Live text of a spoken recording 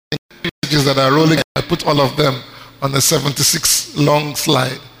messages that are rolling. I put all of them on a 76 long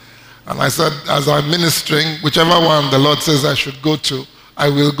slide. And I said, as I'm ministering, whichever one the Lord says I should go to, I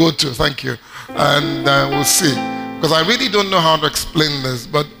will go to. Thank you. And we'll see. Because I really don't know how to explain this,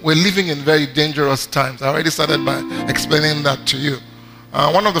 but we're living in very dangerous times. I already started by explaining that to you.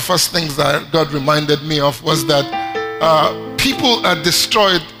 One of the first things that God reminded me of was that people are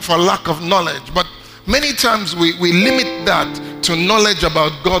destroyed for lack of knowledge. But many times we limit that to knowledge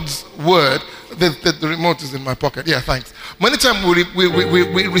about God's word. The remote is in my pocket. Yeah, thanks. Many times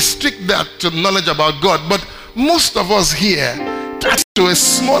we restrict that to knowledge about God. But most of us here, to a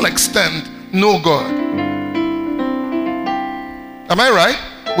small extent, know God. Am I right?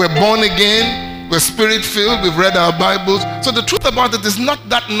 We're born again. We're spirit-filled. We've read our Bibles. So the truth about it is not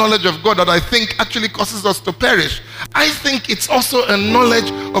that knowledge of God that I think actually causes us to perish. I think it's also a knowledge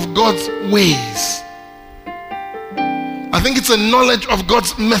of God's ways. I think it's a knowledge of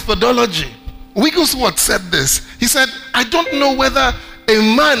God's methodology. Wigglesworth said this. He said, I don't know whether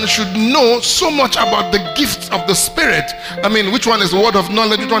a man should know so much about the gifts of the Spirit. I mean, which one is word of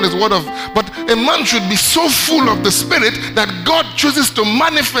knowledge, which one is word of... But a man should be so full of the Spirit that God chooses to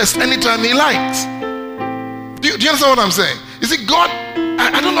manifest anytime he likes. Do you understand what I'm saying? You see, God...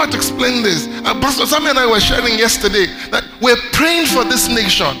 I don't know how to explain this. Pastor Sammy and I were sharing yesterday that we're praying for this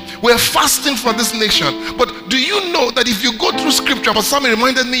nation. We're fasting for this nation. But do you know that if you go through scripture, Pastor Sammy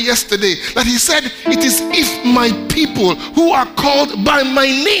reminded me yesterday that he said, it is if my people who are called by my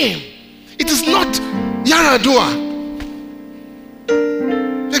name. It is not Yaradua.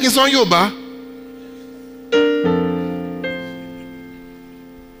 It's on Yoba.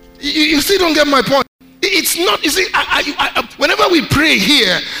 You still don't get my point. It's not, you see, whenever we pray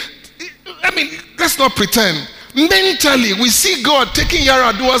here, I mean, let's not pretend. Mentally, we see God taking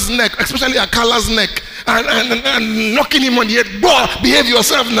Yaradua's neck, especially Akala's neck, and knocking him on the head. Boy, behave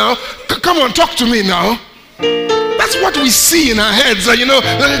yourself now. Come on, talk to me now. That's what we see in our heads. You know,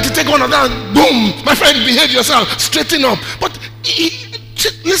 to take one of that, boom, my friend, behave yourself, straighten up. But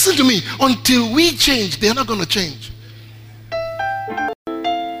listen to me, until we change, they're not going to change.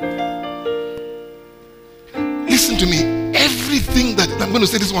 Listen to me, everything that, I'm going to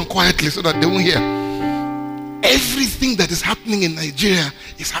say this one quietly so that they won't hear. Everything that is happening in Nigeria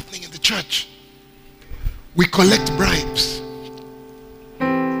is happening in the church. We collect bribes.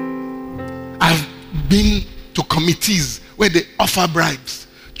 I've been to committees where they offer bribes.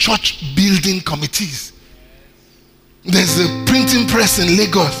 Church building committees. There's a printing press in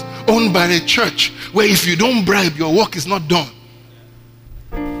Lagos owned by a church where if you don't bribe, your work is not done.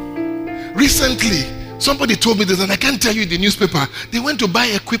 Recently, somebody told me this, and I can't tell you the newspaper. They went to buy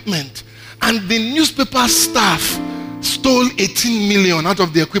equipment, and the newspaper staff stole 18 million out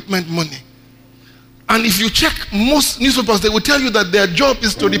of the equipment money. And if you check most newspapers, they will tell you that their job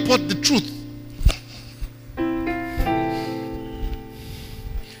is to report the truth.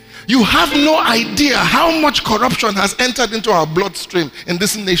 You have no idea how much corruption has entered into our bloodstream in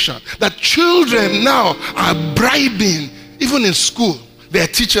this nation. That children now are bribing, even in school, their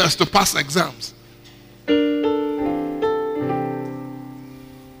teachers to pass exams.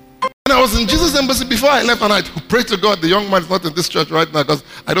 When I was in Jesus' embassy, before I left, and I prayed to God, the young man is not in this church right now because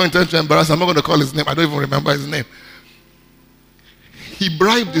I don't intend to embarrass him. I'm not going to call his name. I don't even remember his name. He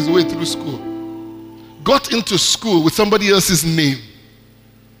bribed his way through school. Got into school with somebody else's name.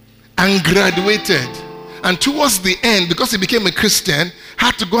 And graduated. And towards the end, because he became a Christian,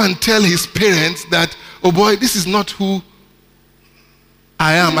 had to go and tell his parents that, oh boy, this is not who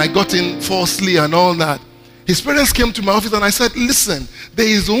I am. I got in falsely and all that. His parents came to my office and I said, listen, there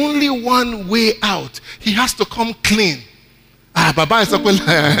is only one way out. He has to come clean. Baba is up like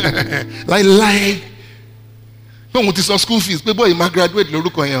when we saw school fees, boy, he might graduate.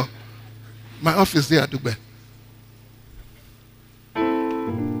 My office there at Dubai.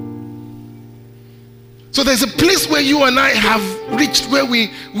 So there's a place where you and I have reached where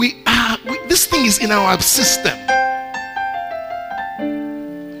we are. This thing is in our system.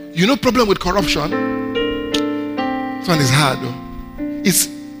 You know, problem with corruption. This one is hard though. It's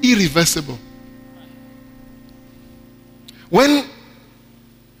irreversible. When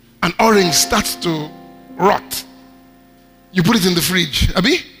an orange starts to rot, you put it in the fridge.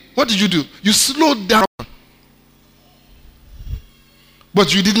 Abi, what did you do? You slowed down.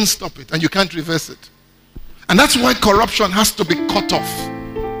 But you didn't stop it and you can't reverse it. And that's why corruption has to be cut off.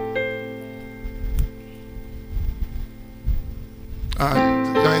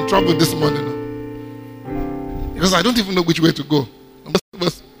 You're in trouble this morning. Because I don't even know which way to go.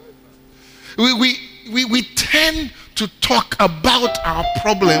 We tend to talk about our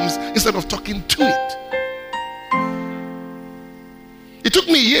problems instead of talking to it. It took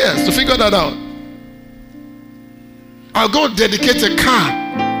me years to figure that out. I'll go dedicate a car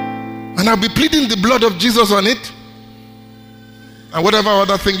and I'll be pleading the blood of Jesus on it and whatever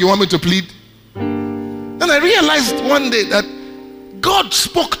other thing you want me to plead. Then I realized one day that God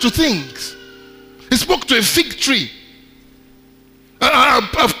spoke to things. He spoke to a fig tree.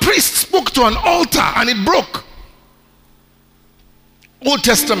 A priest spoke to an altar and it broke. Old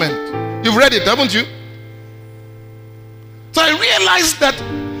Testament. You've read it, haven't you? So I realized that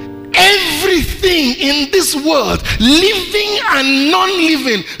everything in this world, living and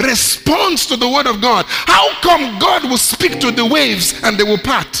non-living, responds to the word of God. How come God will speak to the waves and they will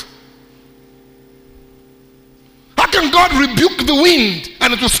part? How can God rebuke the wind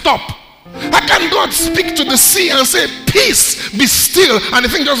and it will stop? How can God speak to the sea and say, peace, be still, and the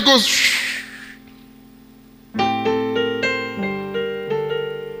thing just goes shh?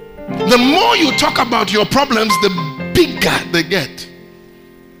 The more you talk about your problems, the bigger they get.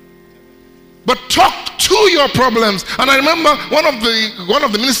 But talk to your problems. And I remember one of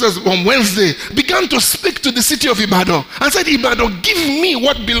the ministers on Wednesday began to speak to the city of Ibadan and said, Ibadan, give me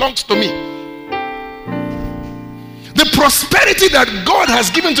what belongs to me. The prosperity that God has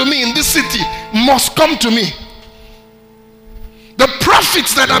given to me in this city must come to me. The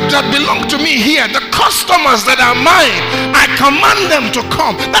profits that belong to me here, the customers that are mine, I command them to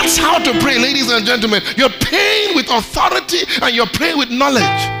come. That's how to pray, ladies and gentlemen. You're praying with authority and you're praying with knowledge.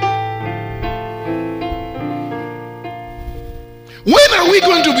 When are we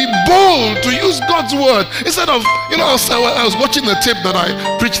going to be bold to use God's word? Instead of, I was watching a tape that I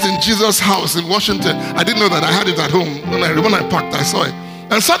preached in Jesus' house in Washington. I didn't know that I had it at home. When I packed, I saw it.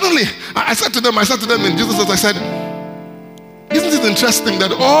 And suddenly, I said to them in Jesus' house, I said, isn't it interesting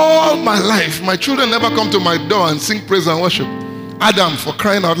that all my life, my children never come to my door and sing praise and worship? Adam, for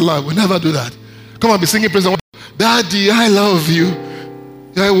crying out loud, will never do that. Come and be singing praise and worship. Daddy, I love you.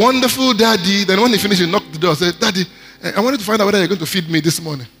 You're a wonderful daddy. Then when he finished, he knocked the door and said, Daddy, I wanted to find out whether you're going to feed me this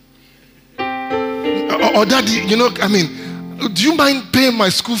morning. Or Daddy, do you mind paying my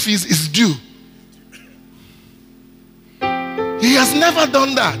school fees? It's due. He has never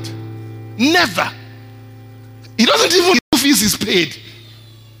done that. Never. He doesn't even know school fees is paid.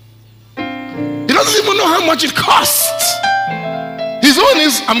 He doesn't even know how much it costs. His own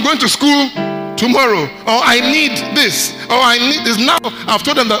is, I'm going to school tomorrow. Or I need this. Or I need this. Now, I've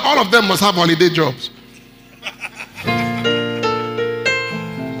told them that all of them must have holiday jobs.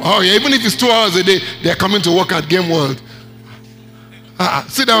 Oh yeah, even if it's 2 hours a day, they're coming to work at Game World.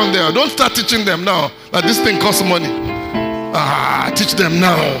 Sit down there. Don't start teaching them now that this thing costs money. Teach them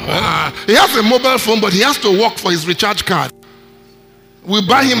now. He has a mobile phone, but he has to work for his recharge card. We'll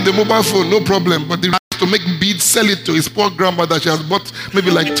buy him the mobile phone, no problem. But he has to make beads, sell it to his poor grandmother. She has bought maybe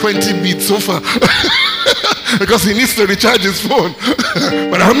like 20 beads so far. Because he needs to recharge his phone.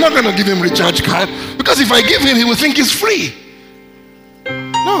 But I'm not going to give him recharge card. Because if I give him, he will think it's free.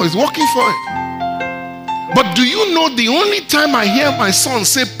 No, he's working for it. But do you know the only time I hear my son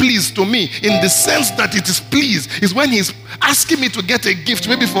say please to me, in the sense that it is please, is when he's asking me to get a gift,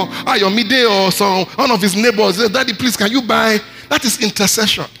 maybe for Ayomide or one of his neighbors. Daddy, please, can you buy? That is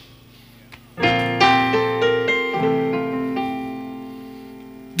intercession.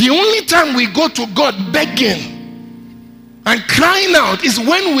 The only time we go to God begging and crying out is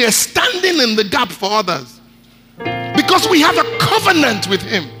when we are standing in the gap for others. Because we have a covenant with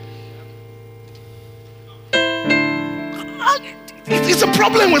him. It's a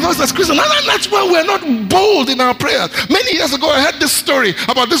problem with us as Christians. And that's why we're not bold in our prayers. Many years ago, I heard this story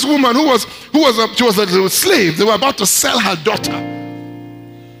about this woman who was a slave. They were about to sell her daughter.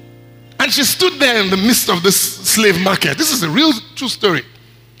 And she stood there in the midst of this slave market. This is a real true story.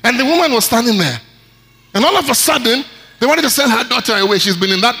 And the woman was standing there. And all of a sudden, they wanted to sell her daughter away. She's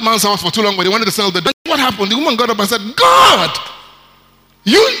been in that man's house for too long, but they wanted to sell the daughter. What happened? The woman got up and said, God,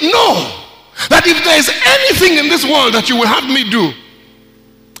 you know that if there is anything in this world that you will have me do,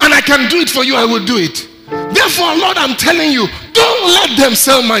 and I can do it for you, I will do it. Therefore, Lord, I'm telling you, don't let them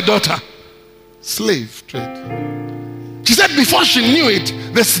sell my daughter. Slave trade. She said before she knew it,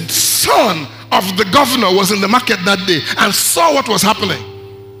 the son of the governor was in the market that day and saw what was happening.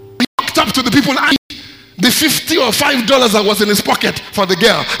 He walked up to the people and the $50 or $5 that was in his pocket for the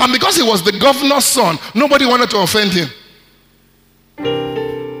girl. And because he was the governor's son, nobody wanted to offend him.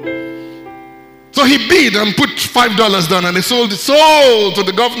 So he bid and put $5 down, and they sold to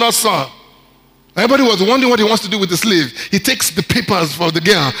the governor's son. Everybody was wondering what he wants to do with the slave. He takes the papers for the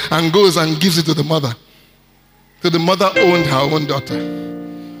girl and goes and gives it to the mother. So the mother owned her own daughter.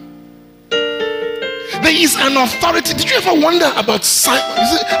 There is an authority. Did you ever wonder about Simon?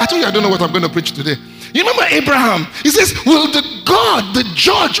 I told you I don't know what I'm going to preach today. You remember Abraham? He says, will the God, the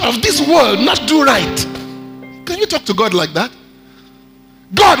judge of this world, not do right? Can you talk to God like that?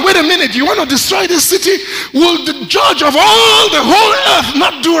 God, wait a minute, you want to destroy this city? Will the judge of all the whole earth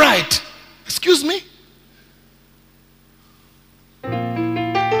not do right? Excuse me?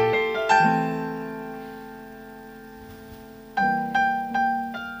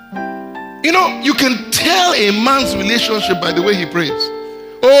 You know, you can tell a man's relationship by the way he prays.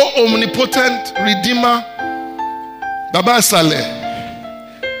 Oh, omnipotent Redeemer, Baba Saleh,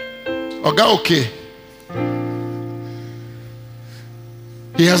 Oga okay.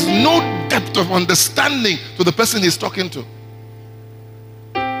 He has no depth of understanding to the person he's talking to.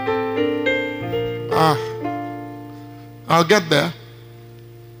 I'll get there.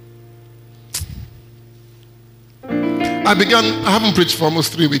 I haven't preached for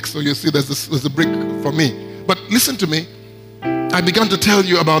almost 3 weeks, so you see there's a break for me. But listen to me. I began to tell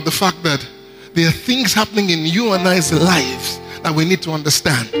you about the fact that there are things happening in you and I's lives that we need to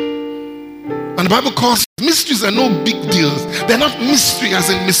understand. And the Bible calls mysteries are no big deals. They're not mystery as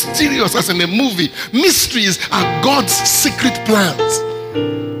in mysterious as in a movie. Mysteries are God's secret plans.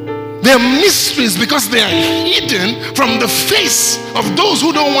 They're mysteries because they are hidden from the face of those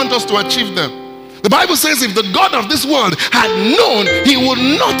who don't want us to achieve them. The Bible says if the God of this world had known, he would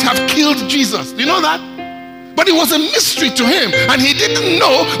not have killed Jesus. Do you know that? But it was a mystery to him, and he didn't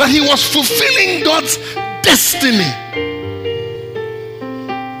know that he was fulfilling God's destiny.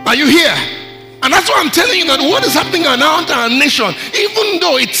 Are you here? And that's why I'm telling you that what is happening around our nation, even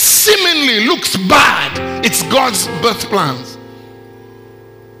though it seemingly looks bad, it's God's birth plans.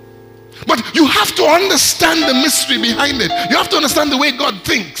 But you have to understand the mystery behind it. You have to understand the way God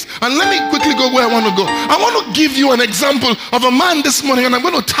thinks. And let me quickly go where I want to go. I want to give you an example of a man this morning, and I'm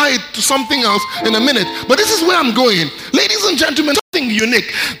going to tie it to something else in a minute. But this is where I'm going. Ladies and gentlemen, something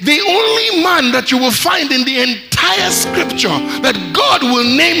unique. The only man that you will find in the entire scripture that God will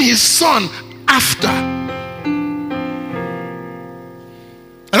name his son after.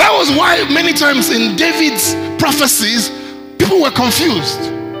 And that was why many times in David's prophecies, people were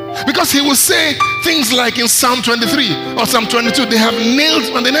confused. Because he will say things like in Psalm 23 or Psalm 22, they have nailed,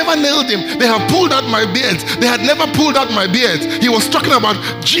 and they never nailed him. They have pulled out my beard. They had never pulled out my beard. He was talking about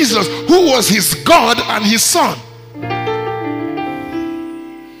Jesus, who was his God and his son.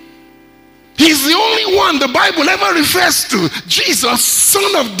 He's the only one the Bible ever refers to. Jesus,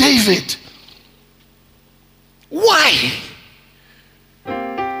 son of David. Why?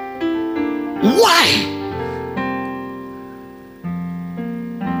 Why?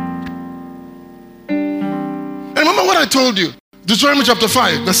 Remember what I told you. Deuteronomy chapter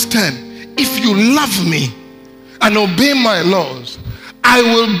 5 verse 10. If you love me and obey my laws, I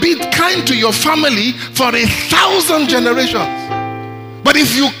will be kind to your family for 1,000 generations. But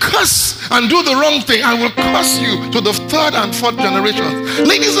if you curse and do the wrong thing, I will curse you to the 3rd and 4th generations.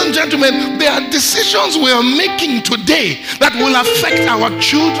 Ladies and gentlemen, there are decisions we are making today that will affect our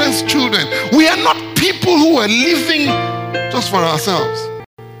children's children. We are not people who are living just for ourselves.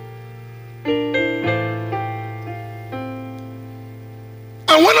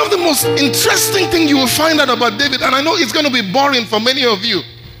 And one of the most interesting things you will find out about David, and I know it's going to be boring for many of you,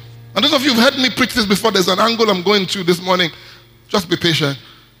 and those of you who've heard me preach this before, there's an angle I'm going to this morning. Just be patient.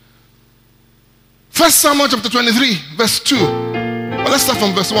 1 Samuel chapter 23, verse 2. Well, let's start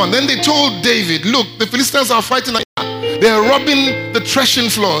from verse 1. Then they told David, look, the Philistines are fighting. They are robbing the threshing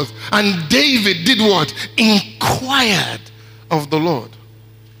floors. And David did what? Inquired of the Lord.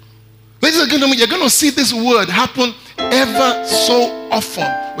 Ladies and gentlemen, you're going to see this word happen ever so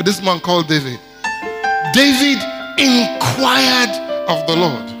often with this man called David. David inquired of the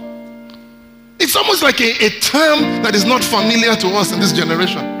Lord. It's almost like a term that is not familiar to us in this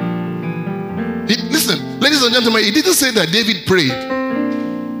generation. Listen, ladies and gentlemen, he didn't say that David prayed.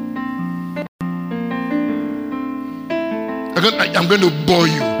 I'm going to bore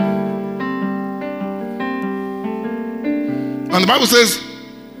you. And the Bible says,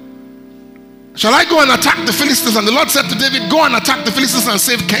 shall I go and attack the Philistines? And the Lord said to David, go and attack the Philistines and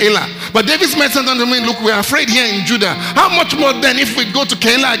save Keilah. But David's men said unto me, look, we are afraid here in Judah. How much more then if we go to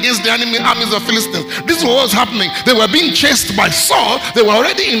Keilah against the enemy armies of Philistines? This was what was happening. They were being chased by Saul. They were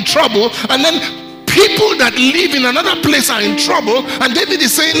already in trouble. And then people that live in another place are in trouble. And David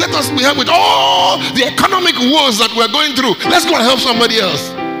is saying, let us be helped with all the economic woes that we're going through. Let's go and help somebody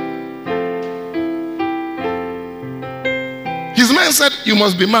else. His men said, you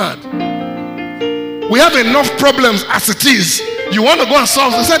must be mad. We have enough problems as it is. You want to go and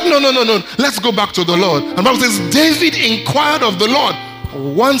solve? He said, no. Let's go back to the Lord. And the Bible says, David inquired of the Lord.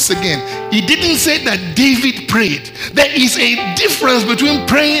 Once again, he didn't say that David prayed. There is a difference between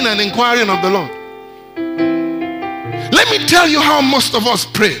praying and inquiring of the Lord. Let me tell you how most of us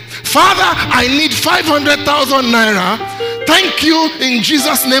pray. Father, I need 500,000 naira. Thank you, in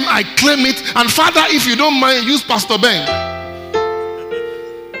Jesus' name I claim it. And Father, if you don't mind, use Pastor Ben.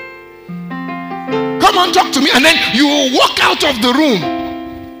 Come on, talk to me. And then you will walk out of the room.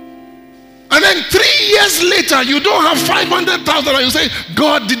 And then 3 years later, you don't have 500,000 and you say,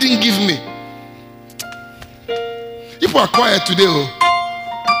 God didn't give me. People are quiet today. Oh.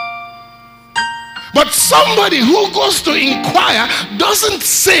 But somebody who goes to Inquire doesn't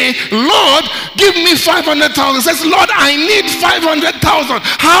say, Lord, give me 500,000. Says, Lord, I need 500,000.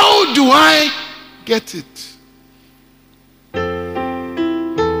 How do I get it?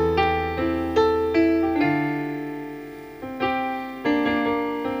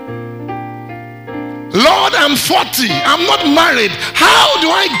 Lord, I'm 40. I'm not married. How do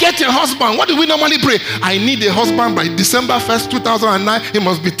I get a husband? What do we normally pray? I need a husband by December 1st, 2009. He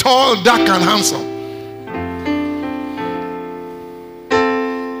must be tall, dark, and handsome.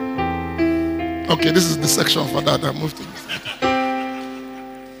 Okay, this is the section for that. I moved to this.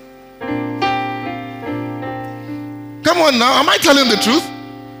 Come on now, am I telling the truth?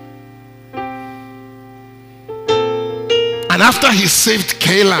 And after he saved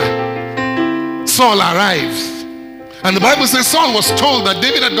Keilah, Saul arrives. And the Bible says Saul was told that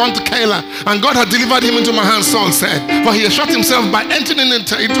David had gone to Keilah and God had delivered him into my hands, Saul said. For he had shot himself by entering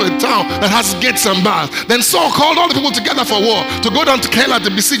into a town that has gates and bars. Then Saul called all the people together for war to go down to Keilah to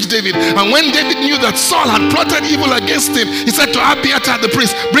besiege David. And when David knew that Saul had plotted evil against him, he said to Abiathar the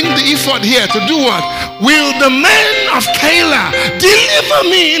priest, bring the ephod here to do what? Will the men of Keilah deliver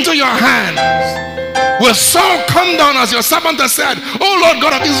me into your hands? Will Saul come down as your servant has said? Oh Lord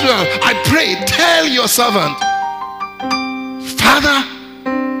God of Israel, I pray, tell your servant, Father,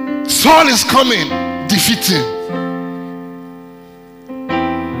 Saul is coming, defeat him.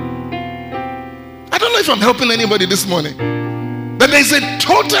 I don't know if I'm helping anybody this morning. But there's a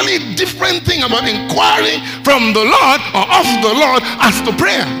totally different thing about inquiring from the Lord or of the Lord as to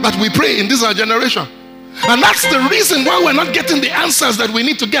prayer that we pray in this our generation. And that's the reason why we're not getting the answers that we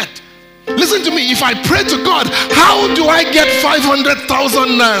need to get. Listen to me, if I pray to God, how do I get 500,000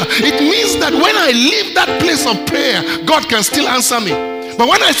 naira? It means that when I leave that place of prayer, God can still answer me. But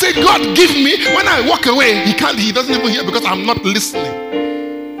when I say, God, give me, when I walk away, he doesn't even hear because I'm not listening.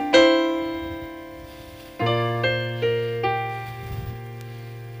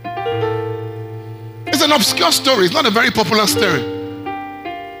 It's an obscure story. It's not a very popular story.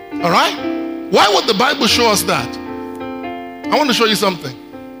 All right? Why would the Bible show us that? I want to show you something.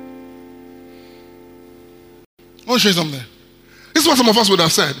 I want to show you something. This is what some of us would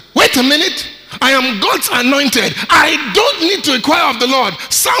have said. Wait a minute. I am God's anointed. I don't need to inquire of the Lord.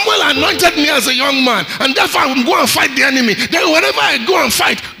 Samuel anointed me as a young man, and therefore I will go and fight the enemy. Then whenever I go and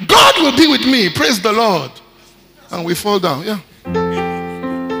fight, God will be with me. Praise the Lord. And we fall down. Yeah.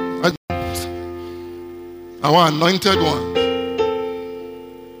 Our anointed one.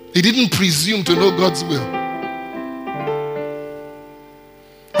 He didn't presume to know God's will.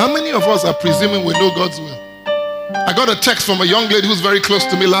 How many of us are presuming we know God's will? I got a text from a young lady who's very close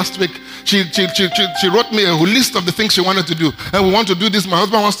to me last week. She wrote me a list of the things she wanted to do. And we want to do this. My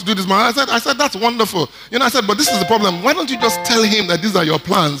husband wants to do this. I said, that's wonderful. I said, but this is the problem. Why don't you just tell him that these are your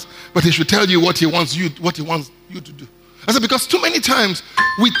plans, but he should tell you what he wants you to do. I said, because too many times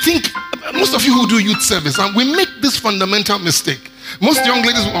we think, most of you who do youth service, and we make this fundamental mistake. Most young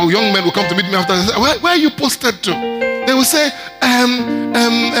ladies or young men will come to meet me after and say, where are you posted to? They will say,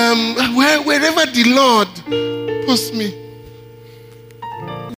 wherever the Lord posts me.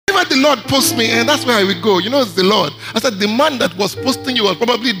 Wherever the Lord posts me, and that's where I will go. It's the Lord. I said, the man that was posting you was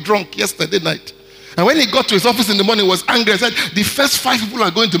probably drunk yesterday night. And when he got to his office in the morning, he was angry. I said, the first 5 people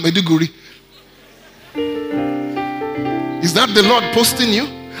are going to Maiduguri. Is that the Lord posting you?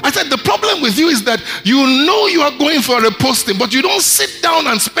 I said, the problem with you is that you know you are going for a posting, but you don't sit down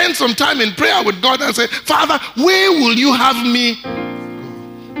and spend some time in prayer with God and say, Father, where will you have me go?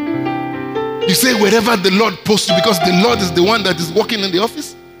 You say, wherever the Lord posts you, because the Lord is the one that is working in the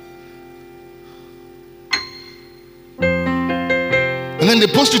office. And then they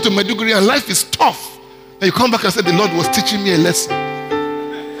post you to Maiduguri and life is tough. And you come back and say, the Lord was teaching me a lesson.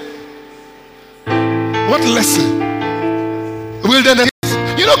 What lesson? Wilderness.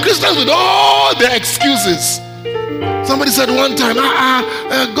 Christians with all their excuses. Somebody said one time,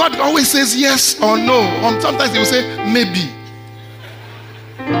 God always says yes or no. Sometimes he will say maybe.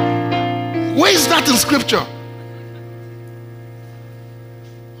 Where is that in scripture?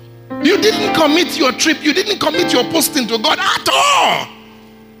 You didn't commit your trip. You didn't commit your posting to God at all.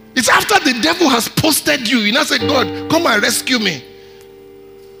 It's after the devil has posted you. You now say, God, come and rescue me.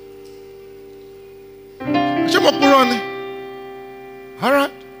 All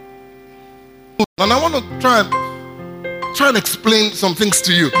right. And I want to try and explain some things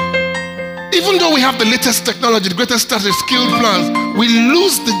to you. Even though we have the latest technology, the greatest strategy, skilled plans, we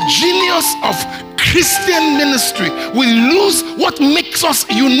lose the genius of Christian ministry. We lose what makes us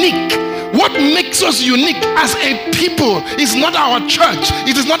unique. What makes us unique as a people is not our church.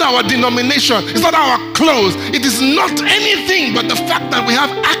 It is not our denomination. It's not our clothes. It is not anything but the fact that we have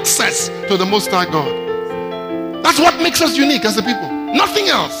access to the Most High God. That's what makes us unique as a people. Nothing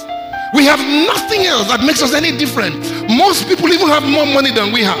else. We have nothing else that makes us any different. Most people even have more money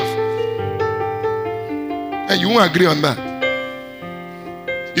than we have. And you won't agree on that.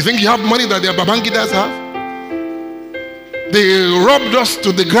 You think you have money that their Babangidas have? They robbed us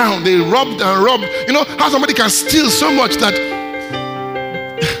to the ground. They robbed and robbed. You know how somebody can steal so much that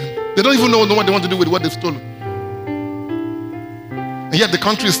they don't even know what they want to do with what they've stolen. And yet the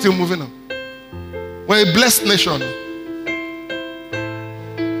country is still moving on. We're a blessed nation.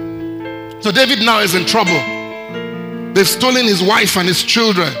 So David now is in trouble. They've stolen his wife and his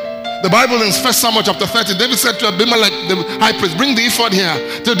children. The Bible in 1 Samuel chapter 30, David said to Abimelech, the high priest, bring the ephod here.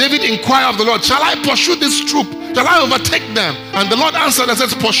 So David inquired of the Lord, shall I pursue this troop? Shall I overtake them? And the Lord answered and said,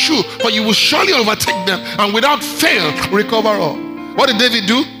 pursue, for you will surely overtake them, and without fail recover all. What did David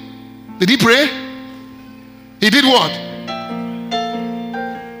do? Did he pray? He did what?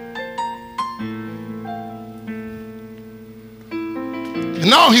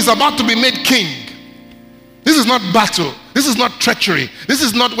 Now he's about to be made king. This is not battle. This is not treachery. This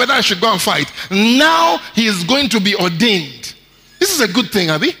is not whether I should go and fight. Now he is going to be ordained. This is a good thing,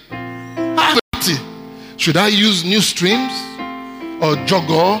 Abi. Should I use new streams or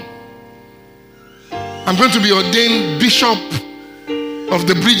jogger? I'm going to be ordained bishop of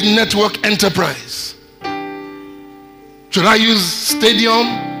the Bridge Network Enterprise. Should I use stadium,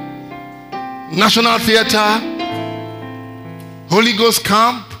 National Theater, Holy Ghost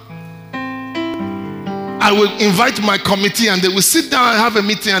camp? I will invite my committee and they will sit down and have a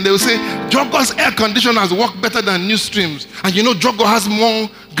meeting and they will say, Joggo's air conditioners work better than new streams. And you know Joggo has more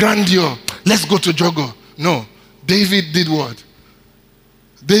grandeur. Let's go to Joggo. No. David did what?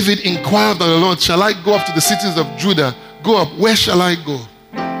 David inquired of the Lord, shall I go up to the cities of Judah? Go up. Where shall I go?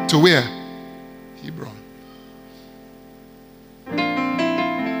 To where? Hebron.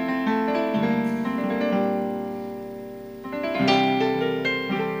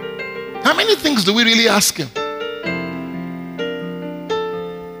 How many things do we really ask him?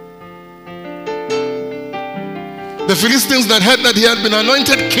 The Philistines that heard that he had been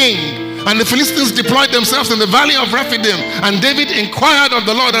anointed king, and the Philistines deployed themselves in the valley of Rephidim, and David inquired of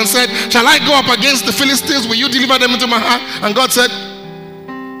the Lord and said, shall I go up against the Philistines? Will you deliver them into my hand? And God said,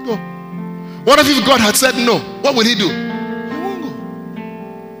 go. What if God had said no? What will he do? He won't go.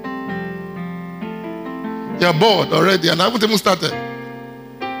 You're bored already and I haven't even started.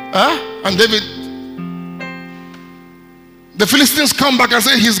 And David, the Philistines come back and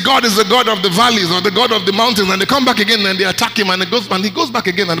say his God is the God of the valleys or the God of the mountains, and they come back again and they attack him, and he goes back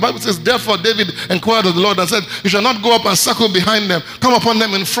again. And the Bible says, therefore David inquired of the Lord and said, you shall not go up and circle behind them, come upon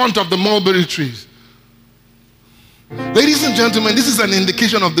them in front of the mulberry trees. Ladies and gentlemen, this is an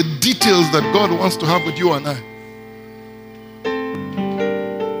indication of the details that God wants to have with you and I.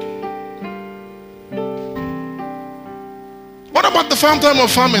 What about the time of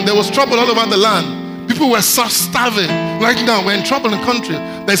famine? There was trouble all over the land. People were starving. Right now, we're in trouble in the country.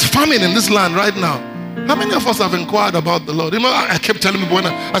 There's famine in this land right now. How many of us have inquired about the Lord? You know, I kept telling people when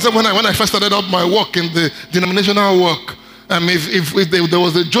I first started out my work in the denominational work, if there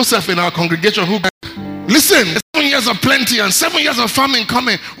was a Joseph in our congregation who, listen, 7 years of plenty and 7 years of famine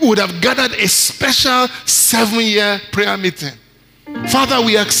coming, we would have gathered a special 7-year prayer meeting. Father,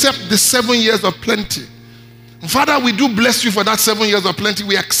 we accept the 7 years of plenty. Father, we do bless you for that 7 years of plenty.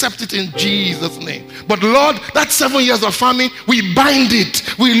 We accept it in Jesus' name. But Lord, that 7 years of famine, we bind it,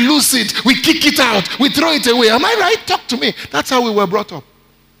 we loose it, we kick it out, we throw it away. Am I right? Talk to me. That's how we were brought up.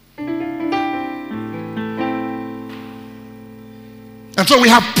 And so we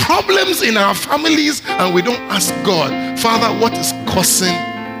have problems in our families and we don't ask God, Father, what is causing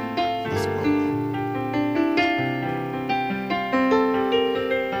this problem?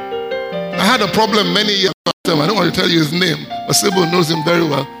 I had a problem many years ago. I don't want to tell you his name, but Sybil knows him very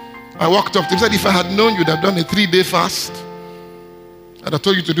well. I walked up to him and said, if I had known you'd have done a 3-day fast, I'd have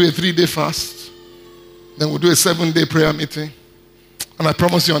told you to do a 3-day fast. Then we'll do a 7-day prayer meeting. And I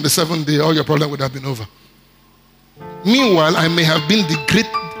promise you on the 7th day, all your problem would have been over. Meanwhile, I may have even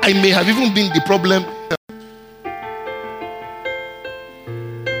been the problem.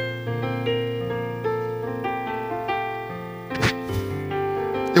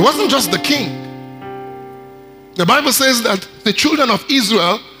 It wasn't just the king. The Bible says that the children of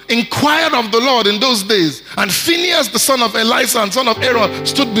Israel inquired of the Lord in those days, and Phinehas, the son of Elisha and son of Aaron,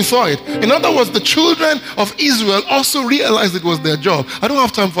 stood before it. In other words, the children of Israel also realized it was their job. I don't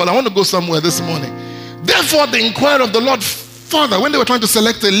have time for it. I want to go somewhere this morning. Therefore, they inquired of the Lord further. When they were trying to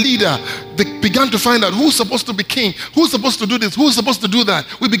select a leader, they began to find out who's supposed to be king, who's supposed to do this, who's supposed to do that.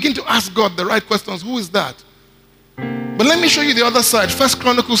 We begin to ask God the right questions. Who is that? But let me show you the other side. 1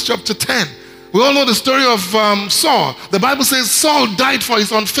 Chronicles chapter 10. We all know the story of Saul. The Bible says Saul died for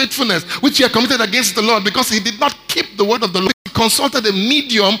his unfaithfulness, which he had committed against the Lord, because he did not keep the word of the Lord. He consulted a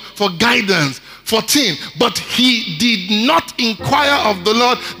medium for guidance. 14. But he did not inquire of the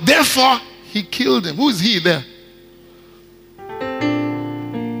Lord. Therefore, he killed him. Who is he there?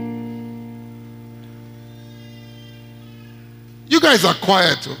 You guys are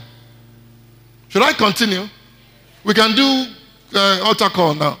quiet too. Should I continue? We can do altar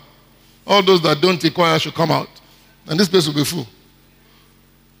call now. All those that don't inquire should come out, and this place will be full.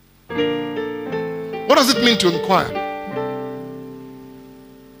 What does it mean to inquire?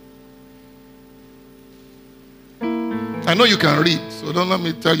 I know you can read, so don't let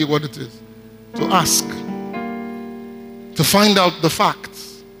me tell you what it is. To ask, to find out the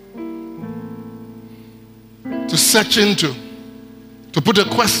facts, to search into, to put a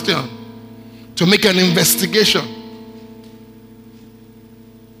question, to make an investigation.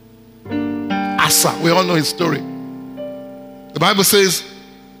 Asa, we all know his story. The Bible says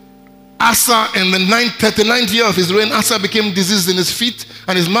Asa, in the 39th year of his reign, Asa became diseased in his feet,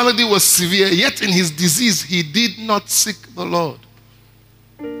 and his malady was severe. Yet in his disease, he did not seek the Lord.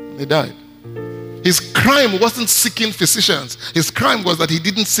 He died. His crime wasn't seeking physicians. His crime was that he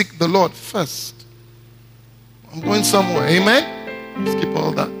didn't seek the Lord first. I'm going somewhere. Amen? Skip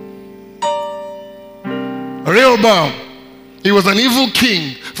all that. Rehoboam, he was an evil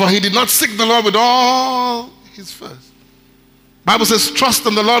king, for he did not seek the Lord with all his first. Bible says, trust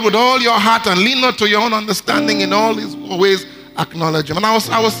in the Lord with all your heart and lean not to your own understanding. In all his ways acknowledge him. And I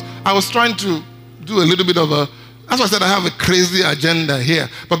was trying to do a little bit of a, that's why I said I have a crazy agenda here.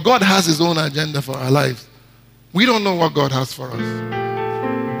 But God has his own agenda for our lives. We don't know what God has for us.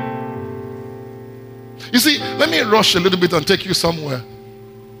 You see, let me rush a little bit and take you somewhere.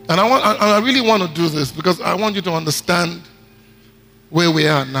 And I really want to do this because I want you to understand where we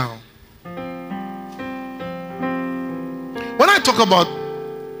are now. When I talk about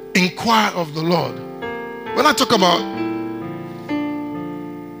inquire of the Lord, when I talk about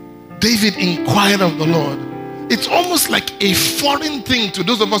David inquired of the Lord, it's almost like a foreign thing to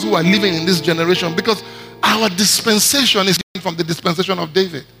those of us who are living in this generation, because our dispensation is from the dispensation of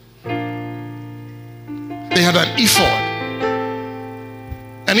David. They had an ephod.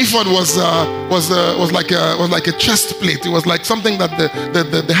 An ephod was like a chest plate. It was like something that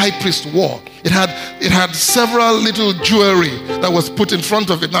the high priest wore. It had several little jewelry that was put in front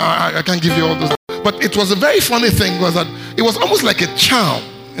of it. Now I can't give you all those, but it was a very funny thing. Was that it was almost like a charm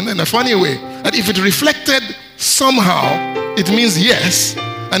in a funny way. That if it reflected somehow, it means yes,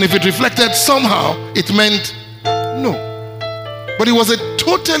 and if it reflected somehow, it meant no. But it was a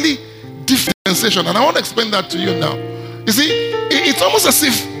totally different sensation, and I want to explain that to you now. You see, it's almost as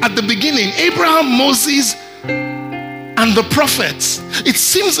if at the beginning, Abraham, Moses, and the prophets, it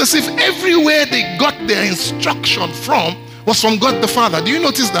seems as if everywhere they got their instruction from was from God the Father. Do you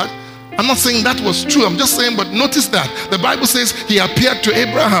notice that? I'm not saying that was true. I'm just saying, but notice that. The Bible says he appeared to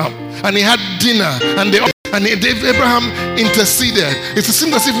Abraham, and he had dinner, and Abraham interceded. It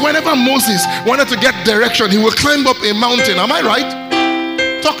seems as if whenever Moses wanted to get direction, he would climb up a mountain. Am I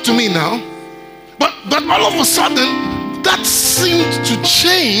right? Talk to me now. But all of a sudden, that seemed to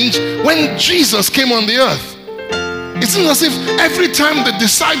change when Jesus came on the earth. It seems as if every time the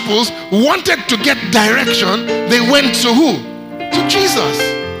disciples wanted to get direction, they went to who? To Jesus.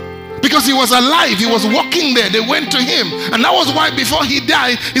 Because he was alive, he was walking there, they went to him. And that was why before he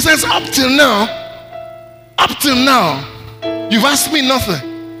died, he says, up till now, you've asked me nothing.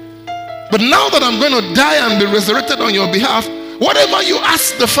 But now that I'm going to die and be resurrected on your behalf, whatever you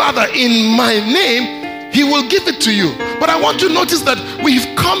ask the Father in my name, he will give it to you. But I want to notice that we've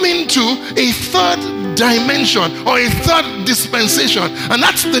come into a third dimension or a third dispensation, and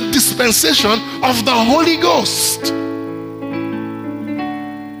that's the dispensation of the Holy Ghost.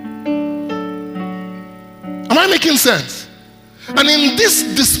 Am I making sense? And in this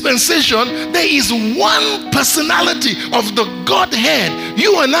dispensation, there is one personality of the Godhead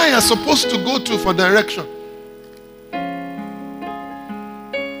you and I are supposed to go to for direction.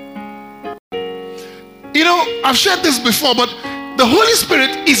 You know, I've shared this before, but the Holy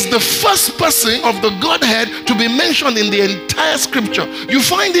Spirit is the first person of the Godhead to be mentioned in the entire scripture. You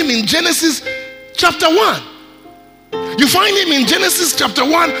find him in Genesis chapter 1. You find him in Genesis chapter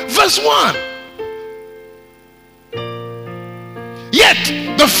 1, verse 1. Yet,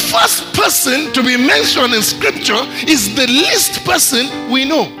 the first person to be mentioned in scripture is the least person we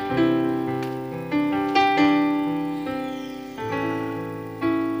know.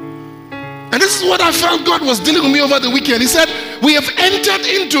 And this is what I felt God was dealing with me over the weekend. He said, we have entered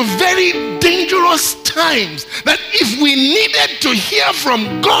into very dangerous times, that if we needed to hear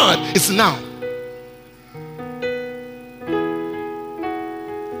from God, it's now.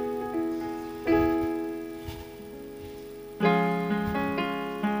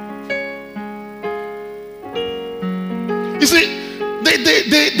 You see,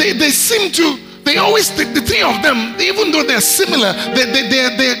 they seem to, they always, the three of them, even though they're similar, they're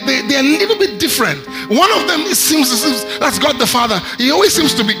a little bit different. One of them seems that's God the Father. He always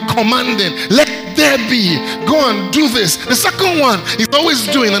seems to be commanding, let there be, go and do this. The second one he's always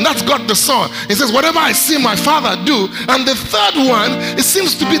doing, and that's God the Son. He says, whatever I see my Father do. And the third one, it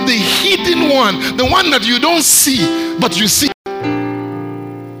seems to be the hidden one, the one that you don't see, but you see.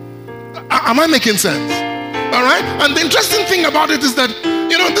 Am I making sense? All right? And the interesting thing about it is that,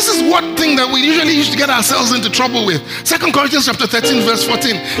 you know, this is one thing that we usually used to get ourselves into trouble with. 2 Corinthians chapter 13, verse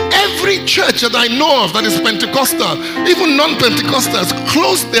 14. Every church that I know of that is Pentecostal, even non-Pentecostals,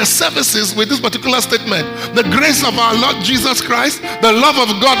 close their services with this particular statement: the grace of our Lord Jesus Christ, the love of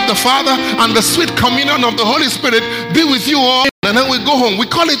God the Father, and the sweet communion of the Holy Spirit be with you all. And then we go home.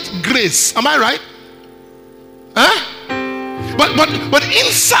 We call it grace. Am I right? Huh? But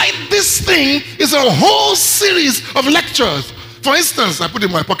inside this thing is a whole series of lectures. For instance, I put it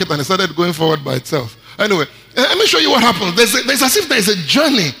in my pocket and it started going forward by itself. Anyway, let me show you what happens. There's as if there's a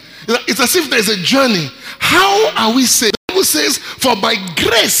journey. It's as if there's a journey. How are we saved? The Bible says, for by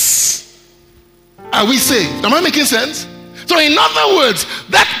grace are we saved. Am I making sense? So in other words,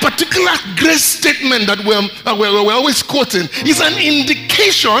 that particular grace statement that we're always quoting is an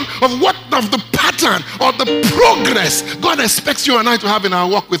indication of the pattern or the progress God expects you and I to have in our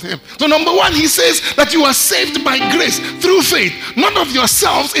walk with him. So number one, he says that you are saved by grace through faith, not of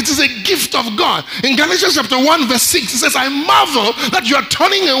yourselves. It is a gift of God. In Galatians chapter 1 verse 6, he says, I marvel that you are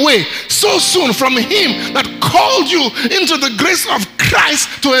turning away so soon from him that called you into the grace of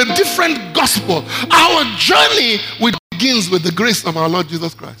Christ to a different gospel. Our journey begins with the grace of our Lord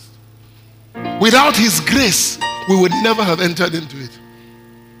Jesus Christ. Without his grace, we would never have entered into it.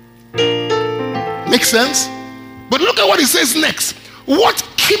 Make sense? But look at what he says next. What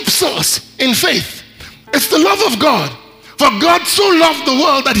keeps us in faith? It's the love of God. For God so loved the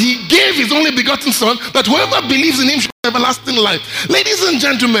world that he gave his only begotten Son, that whoever believes in him shall have everlasting life. Ladies and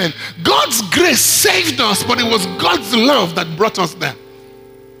gentlemen, God's grace saved us, but it was God's love that brought us there.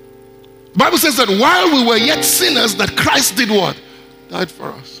 The Bible says that while we were yet sinners, that Christ did what? Died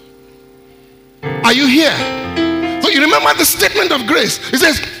for us. Are you here? So you remember the statement of grace. It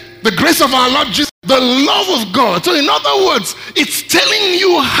says, the grace of our Lord Jesus, the love of God. So in other words, it's telling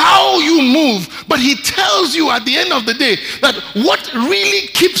you how you move, but he tells you at the end of the day that what really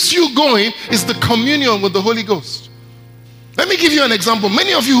keeps you going is the communion with the Holy Ghost. Let me give you an example.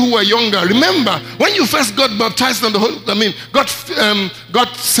 Many of you who were younger, remember when you first got baptized and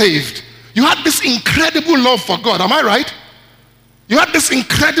got saved. You had this incredible love for God. Am I right? You had this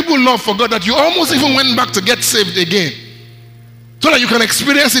incredible love for God that you almost even went back to get saved again, so that you can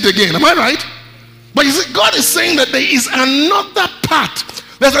experience it again. Am I right? But you see, God is saying that there is another part.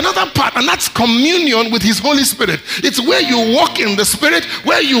 There's another part, and that's communion with his Holy Spirit. It's where you walk in the Spirit,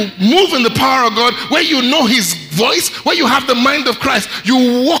 where you move in the power of God, where you know his voice, where you have the mind of Christ.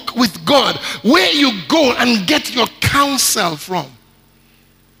 You walk with God, where you go and get your counsel from.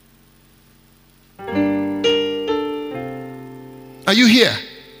 Are you here?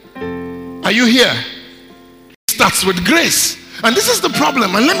 Are you here? It starts with grace. And this is the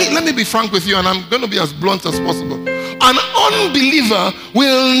problem. And let me be frank with you, and I'm going to be as blunt as possible. An unbeliever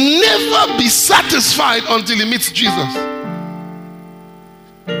will never be satisfied until he meets Jesus.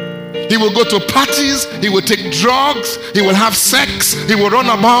 He will go to parties, he will take drugs, he will have sex, he will run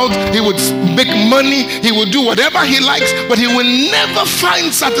about, he would make money, he will do whatever he likes, but he will never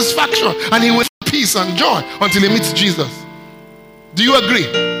find satisfaction, and he will have peace and joy until he meets Jesus. Do you agree?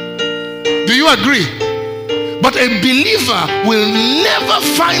 Do you agree? But a believer will never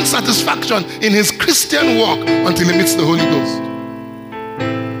find satisfaction in his Christian walk until he meets the Holy Ghost.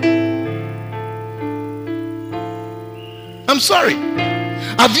 I'm sorry.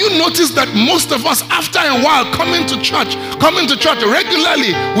 Have you noticed that most of us, after a while coming to church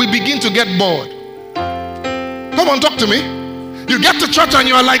regularly, we begin to get bored? Come on, talk to me. You get to church and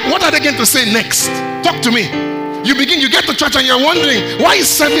you're like, what are they going to say next? Talk to me. You get to church and you're wondering, why is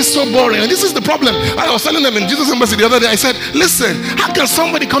service so boring? And this is the problem. I was telling them in Jesus Embassy the other day, I said, listen, how can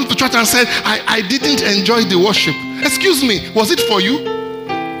somebody come to church and say, I didn't enjoy the worship? Excuse me, was it for you?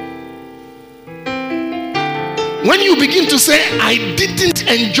 When you begin to say, I didn't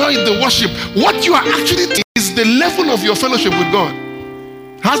enjoy the worship, what you are actually doing is the level of your fellowship with God.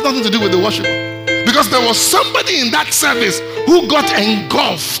 It has nothing to do with the worship. Because there was somebody in that service who got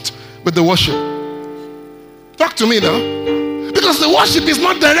engulfed with the worship. Talk to me now. Because the worship is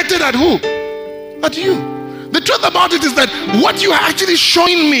not directed at who? At you. The truth about it is that what you are actually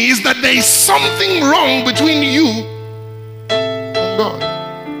showing me is that there is something wrong between you and God.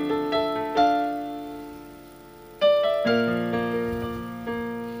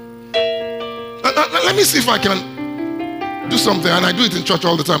 Let me see if I can do something, and I do it in church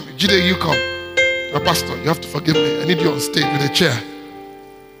all the time. Jide, you come. Pastor, you have to forgive me. I need you on stage with a chair.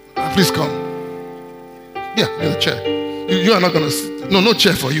 Please come. Yeah, with a chair. You are not going to sit. No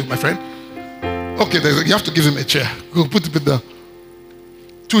chair for you, my friend. Okay, you have to give him a chair. Go put it there.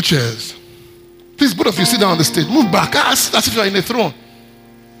 2 chairs. Please, both of you sit down on the stage. Move back. As if you are in a throne.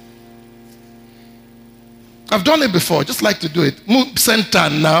 I've done it before. Just like to do it. Move center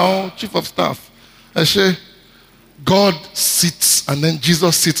now. Chief of staff. I say, God sits and then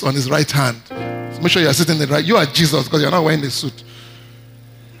Jesus sits on his right hand. So make sure you are sitting in the right. You are Jesus because you are not wearing a suit.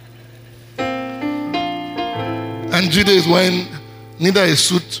 And Judah is wearing neither a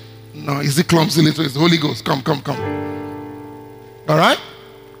suit, nor is he clumsy little. It's the Holy Ghost. Come. All right?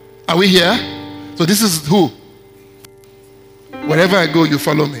 Are we here? So this is who? Wherever I go, you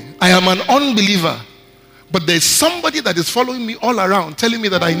follow me. I am an unbeliever. But there's somebody that is following me all around, telling me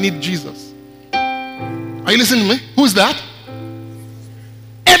that I need Jesus. Are you listening to me? Who's that?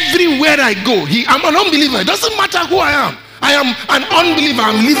 Everywhere I go, I'm an unbeliever. It doesn't matter who I am. I am an unbeliever.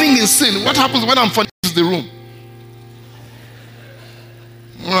 I'm living in sin. What happens when I'm furnished the room?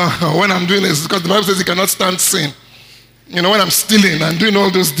 When I'm doing this, because the Bible says he cannot stand sin. You know, when I'm stealing and doing all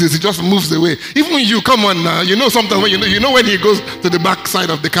those things, he just moves away. Even you, come on now. You know sometimes when you know when he goes to the back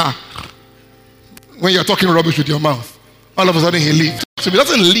side of the car, when you're talking rubbish with your mouth, all of a sudden he leaves. So he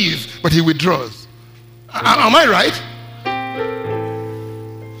doesn't leave, but he withdraws. Am I right?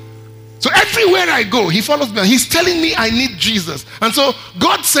 So everywhere I go, he follows me and he's telling me I need Jesus. And so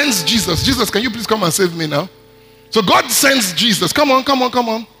God sends Jesus. Jesus, can you please come and save me now? So God sends Jesus. Come on.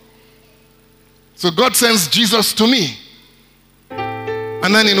 So God sends Jesus to me.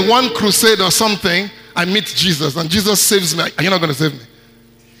 And then in one crusade or something, I meet Jesus and Jesus saves me. Are you not going to save me?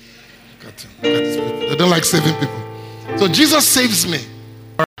 They don't like saving people. So Jesus saves me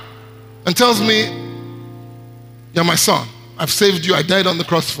and tells me, you're my son. I've saved you. I died on the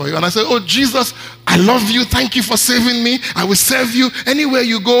cross for you. And I said, oh, Jesus, I love you. Thank you for saving me. I will serve you. Anywhere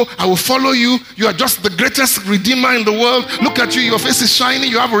you go, I will follow you. You are just the greatest redeemer in the world. Look at you. Your face is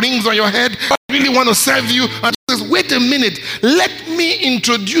shining. You have rings on your head. I really want to serve you. And he says, wait a minute. Let me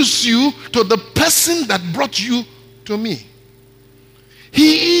introduce you to the person that brought you to me.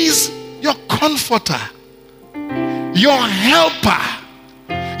 He is your comforter, your helper,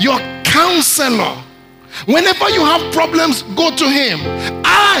 your counselor. Whenever you have problems, go to him.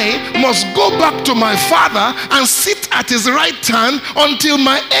 I must go back to my Father and sit at his right hand until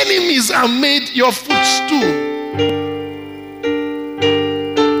my enemies are made your footstool.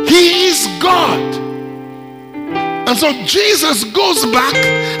 He is God. And so Jesus goes back,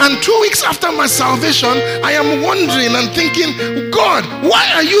 and 2 weeks after my salvation, I am wondering and thinking, God,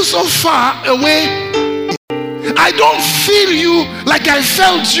 why are you so far away? I don't feel you like I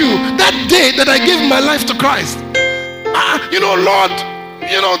felt you that day that I gave my life to Christ. Lord,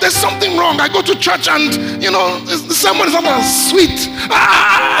 there's something wrong. I go to church and, the sermon is not as sweet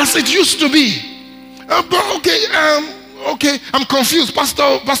as it used to be. Okay, I'm confused.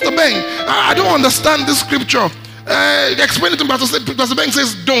 Pastor Beng, I don't understand this scripture. Explain it to Pastor Beng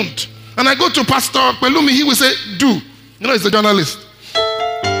says don't. And I go to Pastor Pelumi, he will say do. He's a journalist.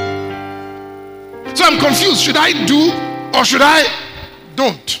 So I'm confused. Should I do or should I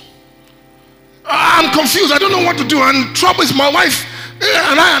don't? I'm confused. I don't know what to do. And trouble is my wife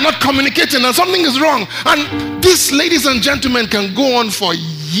and I are not communicating and something is wrong. And this, ladies and gentlemen, can go on for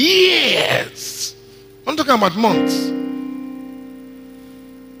years. I'm talking about months.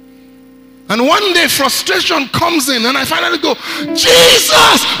 And one day frustration comes in and I finally go,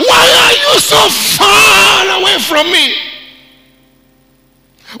 Jesus, why are you so far away from me?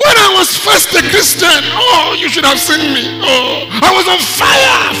 When I was first a Christian, you should have seen me. I was on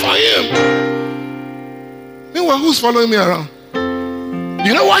fire for him. Meanwhile, who's following me around?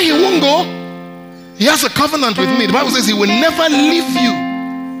 You know why he won't go? He has a covenant with me. The Bible says he will never leave you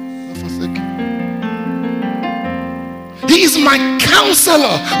or forsake you. He is my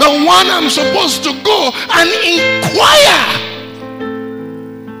counselor, the one I'm supposed to go and inquire.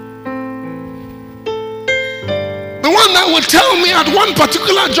 The one that will tell me at one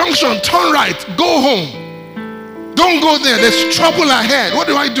particular junction, turn right, go home. Don't go there, there's trouble ahead. What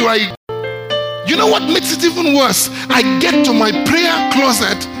do? You know what makes it even worse? I get to my prayer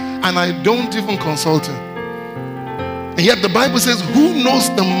closet and I don't even consult him. And yet the Bible says, who knows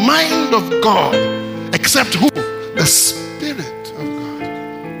the mind of God except who? The Spirit of God.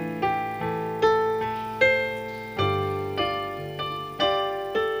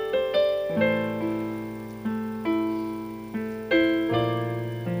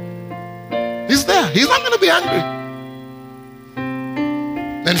 He's there. He's not going to be angry.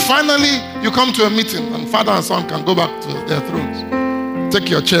 Then finally, you come to a meeting and father and son can go back to their thrones. Take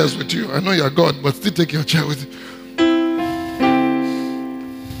your chairs with you. I know you're God, but still take your chair with you.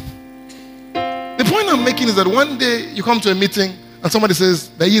 The point I'm making is that one day you come to a meeting and somebody says,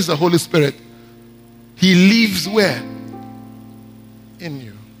 there is the Holy Spirit. He lives where? In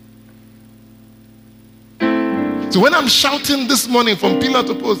you. So when I'm shouting this morning from pillar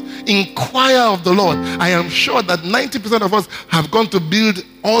to post, inquire of the Lord, I am sure that 90% of us have gone to build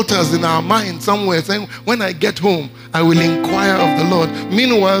altars in our mind somewhere saying, when I get home, I will inquire of the Lord.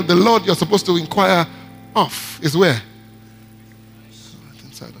 Meanwhile, the Lord you're supposed to inquire of is where? Right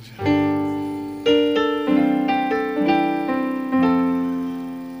inside of you.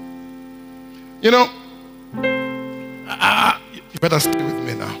 You know, you better stay with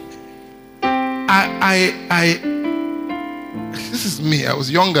me now. This is me. I was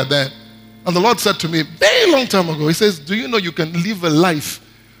younger then. And the Lord said to me, very long time ago, He says, do you know you can live a life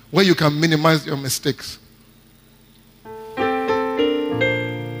where you can minimize your mistakes?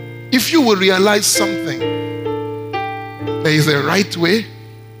 If you will realize something, there is a right way,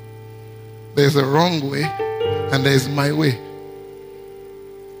 there is a wrong way, and there is my way.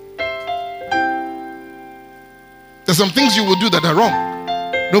 There's some things you will do that are wrong.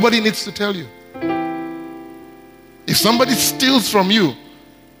 Nobody needs to tell you. If somebody steals from you,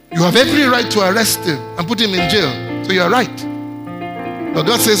 you have every right to arrest him and put him in jail. So you are right. But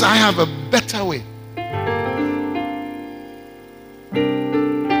God says, I have a better way.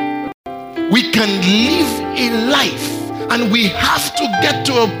 We can live a life, and we have to get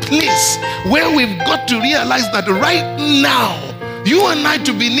to a place where we've got to realize that right now, you and I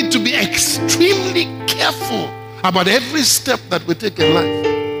need to be extremely careful about every step that we take in life.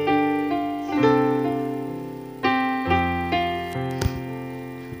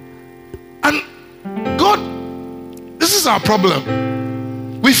 This is our problem.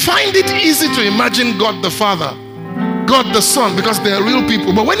 We find it easy to imagine God the Father, God the Son, because they are real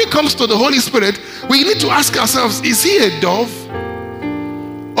people. But when it comes to the Holy Spirit, we need to ask ourselves, is He a dove?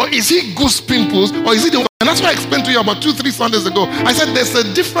 Or is He goose pimples? Or is He the one? And that's why I explained to you about 2-3 Sundays ago. I said there's a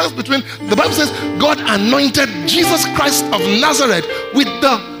difference between, the Bible says, God anointed Jesus Christ of Nazareth with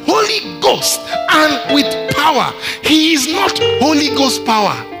the Holy Ghost and with power. He is not Holy Ghost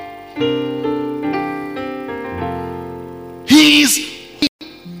power. He is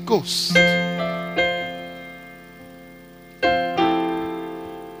Holy Ghost.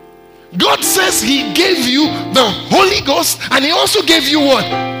 God says He gave you the Holy Ghost, and He also gave you what?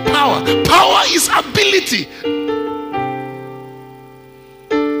 Power. Power is ability.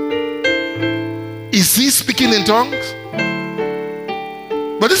 Is He speaking in tongues?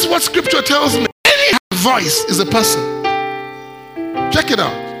 But this is what Scripture tells me. Any voice is a person. Check it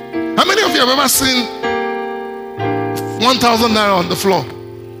out. How many of you have ever seen 1,000 naira on the floor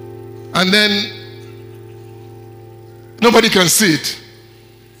and then nobody can see it,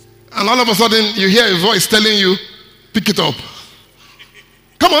 and all of a sudden you hear a voice telling you, pick it up?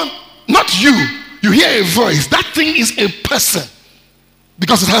 Come on, not you. You hear a voice. That thing is a person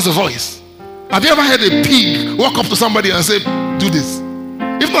because it has a voice. Have you ever heard a pig walk up to somebody and say, do this?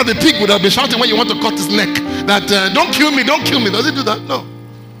 If not, the pig would have been shouting when you want to cut his neck that don't kill me, don't kill me. Does it do that? No.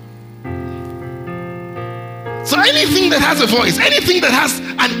 So anything that has a voice, anything that has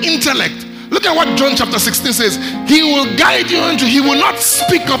an intellect, look at what John chapter 16 says. He will guide you into, He will not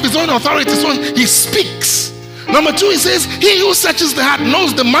speak of His own authority, so He speaks. Number 2, He says, He who searches the heart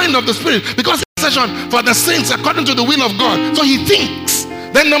knows the mind of the Spirit, because it's for the saints according to the will of God. So He thinks.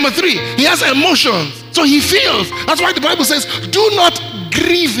 Then number 3, He has emotions, so He feels. That's why the Bible says, do not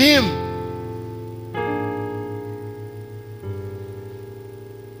grieve Him.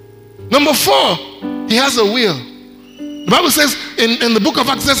 Number 4, He has a will. The Bible says in the book of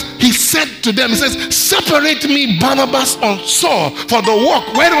Acts, says, He said to them, He says, separate me, Barnabas and Saul, for the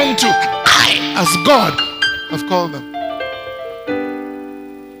work whereunto I, as God, have called them.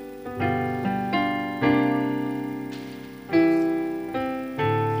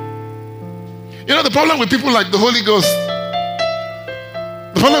 The problem with people like the Holy Ghost,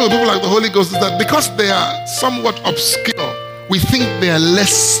 is that because they are somewhat obscure, we think they are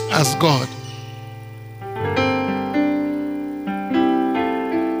less as God.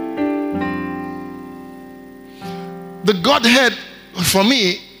 The Godhead, for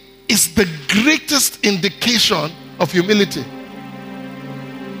me, is the greatest indication of humility.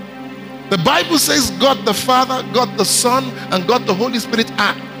 The Bible says God the Father, God the Son, and God the Holy Spirit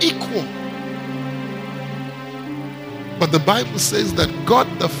are equal. But the Bible says that God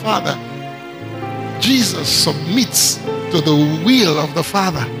the Father, Jesus, submits to the will of the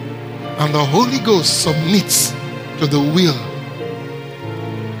Father, and the Holy Ghost submits to the will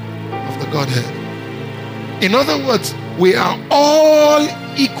of the Godhead. In other words, we are all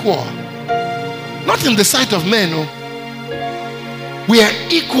equal. Not in the sight of men, no. We are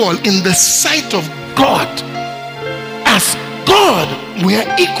equal in the sight of God. As God, we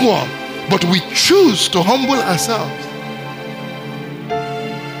are equal, but we choose to humble ourselves.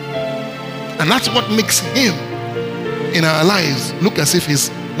 And that's what makes him in our lives look as if he's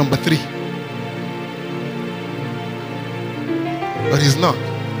number 3. But he's not.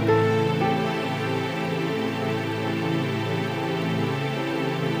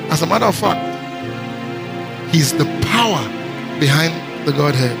 As a matter of fact, he's the power behind the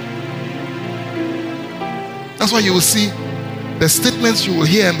Godhead. That's why you will see the statements you will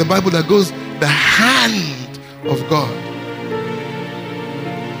hear in the Bible that goes, the hand of God.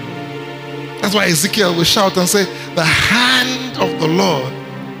 That's why Ezekiel will shout and say, the hand of the Lord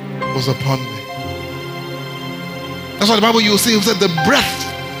was upon me. That's why the Bible you will see, it said the breath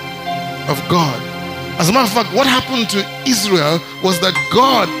of God. As a matter of fact, what happened to Israel was that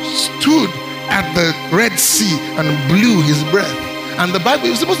God stood at the Red Sea and blew his breath. And the Bible,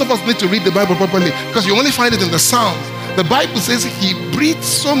 you see, most of us need to read the Bible properly because you only find it in the Psalms. The Bible says he breathed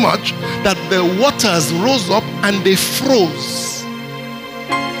so much that the waters rose up and they froze.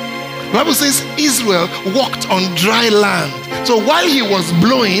 The Bible says Israel walked on dry land. So while he was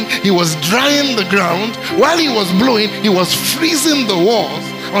blowing, he was drying the ground. While he was blowing, he was freezing the walls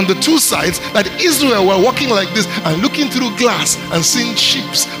on the two sides, that Israel were walking like this and looking through glass and seeing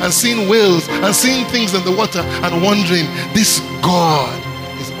ships and seeing whales and seeing things in the water and wondering, this God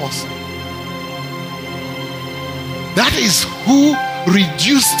is awesome. That is who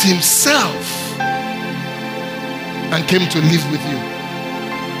reduced himself and came to live with you.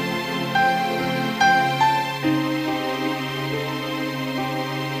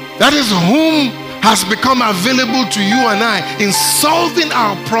 That is whom has become available to you and I in solving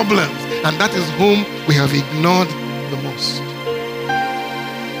our problems. And that is whom we have ignored the most.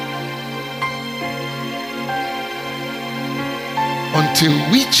 Until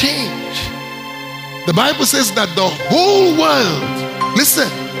we change. The Bible says that the whole world, listen,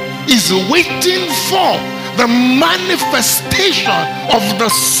 is waiting for the manifestation of the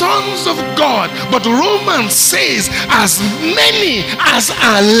sons of God. But Romans says, as many as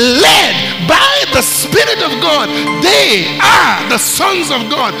are led by the Spirit of God, they are the sons of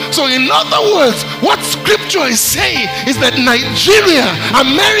God. So in other words, what scripture is saying is that Nigeria,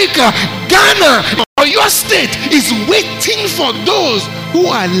 America, Ghana, or your state is waiting for those who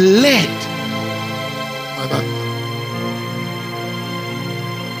are led by that.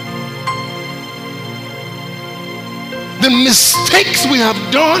 The mistakes we have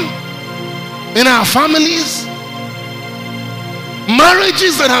done in our families,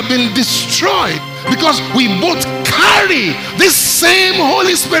 marriages that have been destroyed because we both carry this same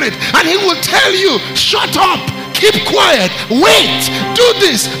Holy Spirit, and he will tell you, shut up, keep quiet, wait, do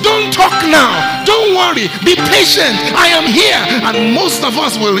this, don't talk now, don't worry, be patient, I am here. And most of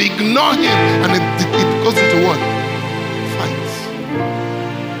us will ignore him, and it goes into what?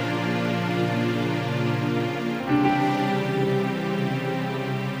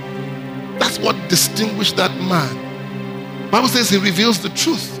 What distinguished that man? The Bible says he reveals the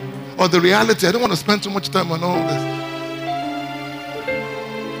truth or the reality. I don't want to spend too much time on all this.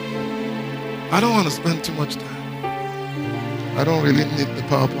 I don't want to spend too much time. I don't really need the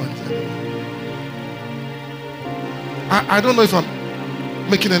PowerPoint anymore. I don't know if I'm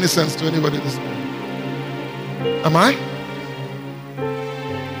making any sense to anybody this morning. Am I?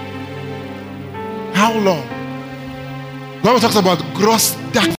 How long? The Bible talks about gross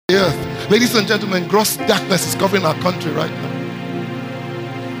darkness of the earth. Ladies and gentlemen, gross darkness is covering our country right now.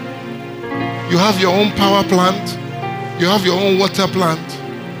 You have your own power plant. You have your own water plant.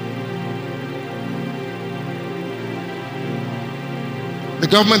 The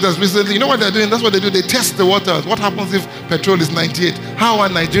government has recently, you know what they're doing? That's what they do. They test the waters. What happens if petrol is 98? How are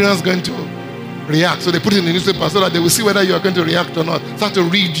Nigerians going to react. So they put it in the newspaper so that they will see whether you are going to react or not. Start to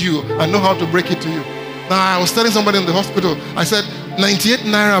read you and know how to break it to you. Now, I was telling somebody in the hospital, I said, 98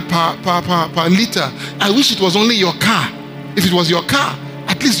 naira per liter. I wish it was only your car. If it was your car,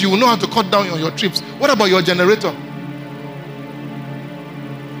 at least you will know how to cut down on your trips. What about your generator?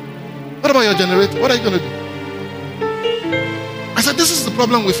 What about your generator? What are you going to do? I said, this is the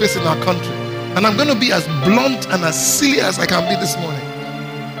problem we face in our country. And I'm going to be as blunt and as silly as I can be this morning.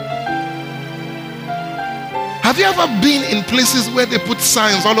 Have you ever been in places where they put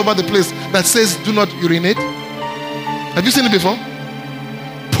signs all over the place that says, do not urinate? Have you seen it before?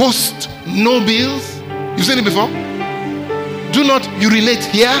 Post no bills. You've seen it before? Do not urinate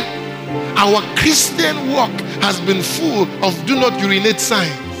here. Our Christian walk has been full of do not urinate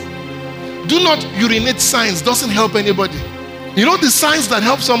signs. Do not urinate signs doesn't help anybody. You know the signs that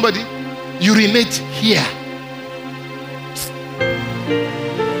help somebody? Urinate here.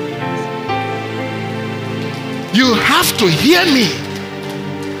 You have to hear me.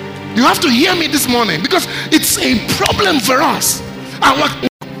 You have to hear me this morning because it's a problem for us. Our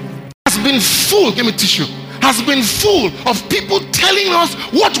has been full, give me tissue, has been full of people telling us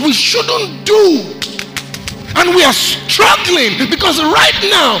what we shouldn't do. And we are struggling because right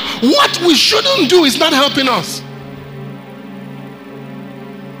now, what we shouldn't do is not helping us.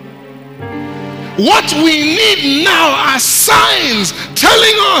 What we need now are signs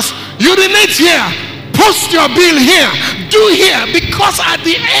telling us, urinate here, post your bill here, do here, because at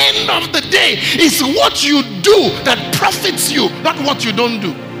the end of the day, it's what you do that profits you, not what you don't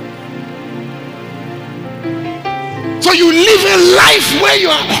do. So you live a life where you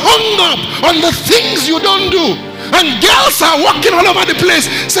are hung up on the things you don't do. And girls are walking all over the place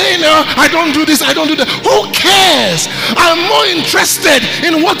saying, I don't do this, I don't do that. Who cares? I'm more interested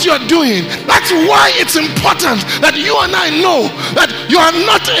in what you're doing. That's why it's important that you and I know that you are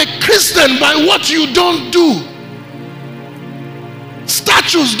not a Christian by what you don't do.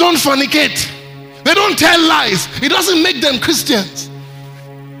 Statues don't fornicate. They don't tell lies. It doesn't make them Christians.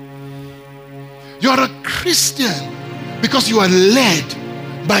 You're a Christian because you are led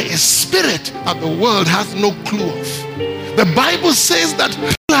by a spirit that the world has no clue of. The Bible says that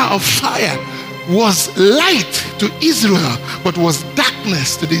the pillar of fire was light to Israel, but was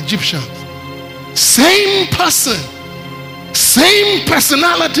darkness to the Egyptians. Same person, same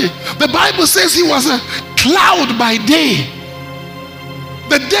personality. The Bible says he was a cloud by day.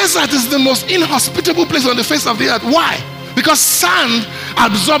 The desert is the most inhospitable place on the face of the earth. Why? Because sand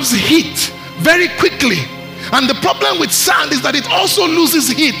absorbs heat very quickly. And the problem with sand is that it also loses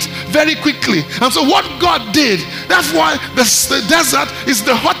heat very quickly. And so what God did, that's why the desert is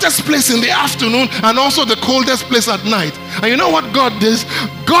the hottest place in the afternoon and also the coldest place at night. And you know what God does?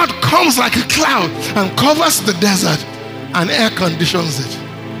 God comes like a cloud and covers the desert and air conditions it.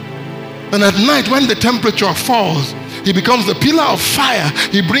 And at night when the temperature falls, he becomes the pillar of fire.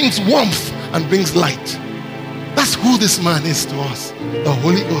 He brings warmth and brings light. That's who this man is to us, the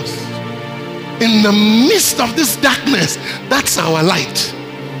Holy Ghost. In the midst of this darkness, that's our light.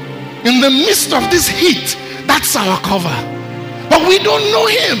 In the midst of this heat, that's our cover. But we don't know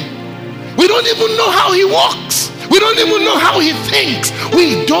him. We don't even know how he walks. We don't even know how he thinks.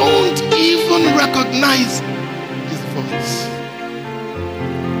 We don't even recognize his voice.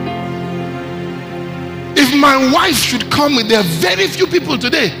 If my wife should call me, there are very few people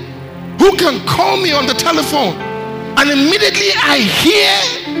today who can call me on the telephone and immediately I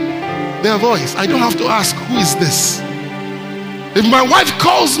hear their voice. I don't have to ask, who is this? If my wife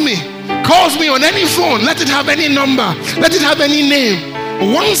calls me on any phone, let it have any number, let it have any name.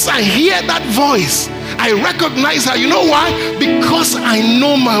 Once I hear that voice, I recognize her. You know why? Because I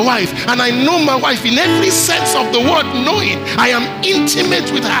know my wife. And I know my wife in every sense of the word knowing. I am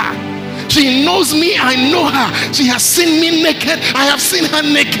intimate with her. She knows me, I know her. She has seen me naked, I have seen her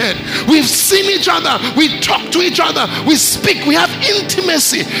naked. We've seen each other, we talk to each other, we speak, we have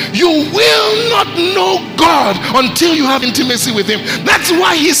intimacy. You will not know God until you have intimacy with him. That's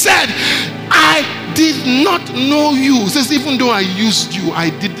why he said, I did not know you. He says, even though I used you,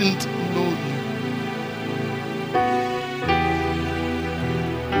 I didn't know you.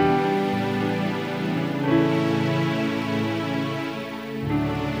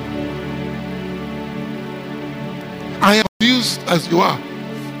 I am confused as you are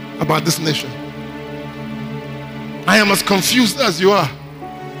about this nation. I am as confused as you are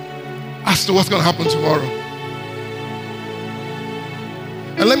as to what's going to happen tomorrow.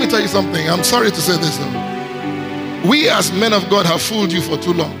 And let me tell you something. I'm sorry to say this. We as men of God have fooled you for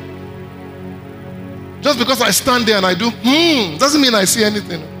too long. Just because I stand there and I do, doesn't mean I see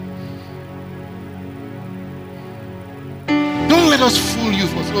anything. Don't let us fool you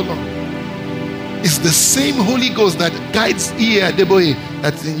for so long. It's the same Holy Ghost that guides Adeboye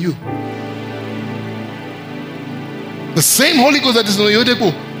that's in you. The same Holy Ghost that is in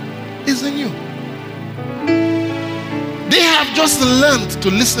Oyedepo is in you. They have just learned to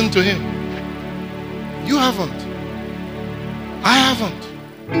listen to him. You haven't. I haven't.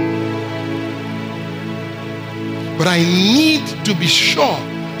 But I need to be sure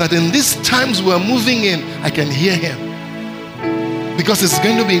that in these times we're moving in, I can hear him. Because it's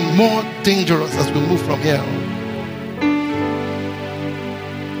going to be more dangerous as we move from here on.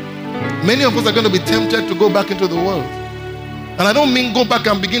 Many of us are going to be tempted to go back into the world. And I don't mean go back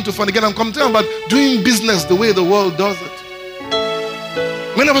and begin to fornicate. I'm talking about doing business the way the world does it.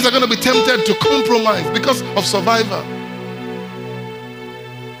 Many of us are going to be tempted to compromise because of survival.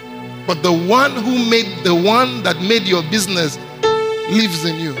 But the one that made your business lives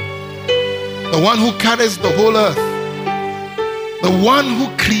in you. The one who carries the whole earth. The one who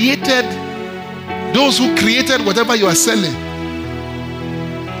created those who created whatever you are selling.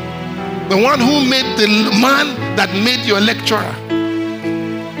 The one who made the man that made your lecturer.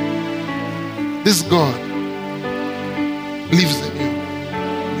 This God lives in you.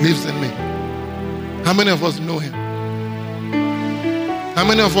 Lives in me. How many of us know him? How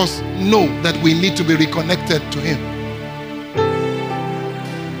many of us know that we need to be reconnected to him?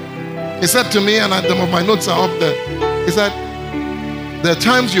 He said to me, and my notes are up there. He said, there are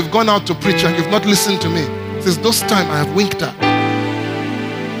times you've gone out to preach and you've not listened to me. He says, those times I have winked at.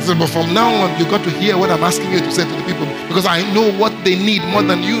 He said, but from now on, you've got to hear what I'm asking you to say to the people, because I know what they need more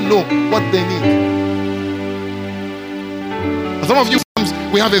than you know what they need. And some of you,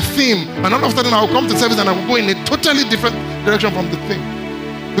 we have a theme, and all of a sudden I'll come to service and I will go in a totally different direction from the theme.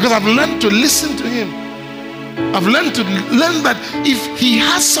 Because I've learned to listen to him. I've learned that if he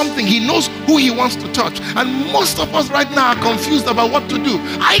has something, he knows who he wants to touch. And most of us right now are confused about what to do.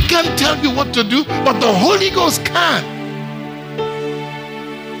 I can't tell you what to do, but the Holy Ghost can.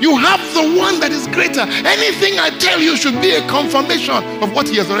 You have the one that is greater. Anything I tell you should be a confirmation of what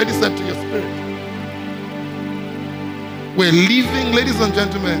he has already said to your spirit. We're living, ladies and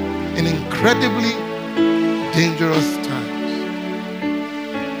gentlemen, in incredibly dangerous times.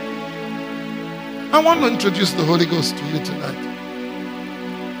 I want to introduce the Holy Ghost to you tonight.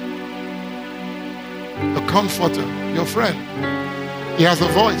 The Comforter, your friend. He has a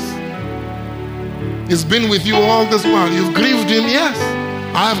voice. He's been with you all this while. You've grieved him, yes.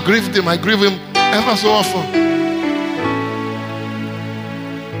 I have grieved him. I grieve him ever so often.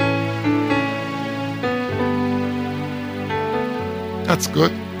 That's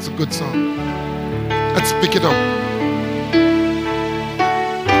good. It's a good song. Let's pick it up.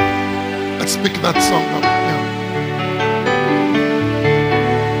 Let's pick that song up. Yeah.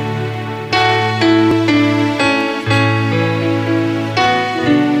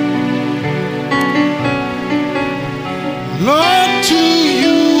 Lord, to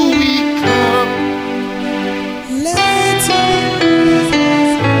you we come. Let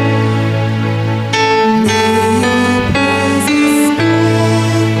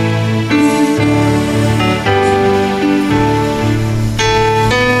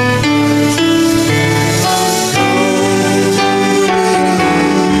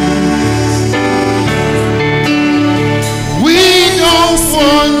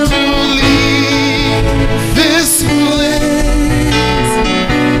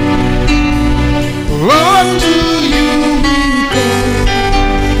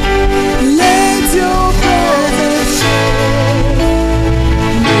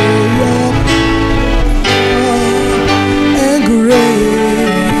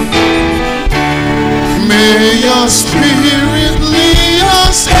your spirit lead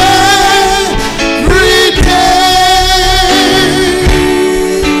us every day.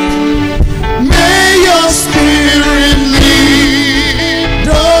 May your spirit lead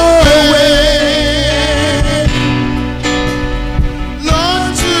the way.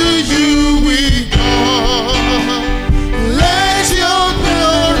 Lord, to you we come. Let your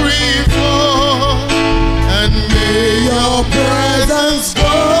glory fall, and may your presence go.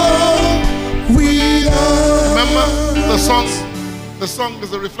 The song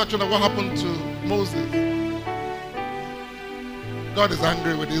is a reflection of what happened to Moses. God is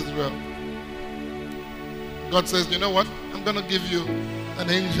angry with Israel. God says, you know what? I'm going to give you an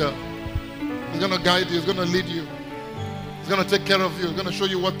angel. He's going to guide you. He's going to lead you. He's going to take care of you. He's going to show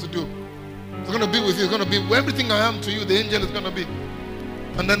you what to do. He's going to be with you. He's going to be everything I am to you. The angel is going to be.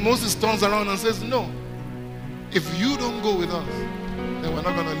 And then Moses turns around and says, no. If you don't go with us, then we're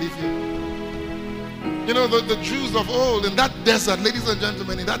not going to leave you. You know, the Jews of old, in that desert, ladies and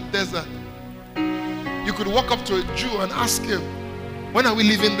gentlemen, in that desert, you could walk up to a Jew and ask him, when are we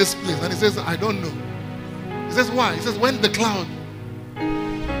leaving this place? And he says, I don't know. He says, why? He says, when the cloud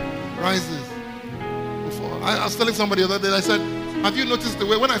rises. I was telling somebody the other day, I said, have you noticed the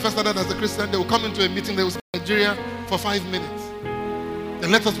way, when I first started as a Christian, they will come into a meeting, they will say, Nigeria for 5 minutes.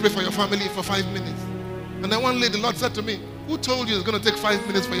 Then let us pray for your family for 5 minutes. And then one lady, the Lord said to me, who told you it's going to take 5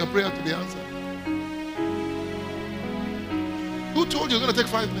 minutes for your prayer to be answered? Who told you it's going to take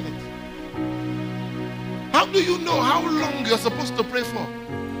 5 minutes? How do you know how long you're supposed to pray for?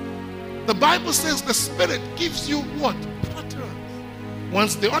 The Bible says the Spirit gives you what? Utterance.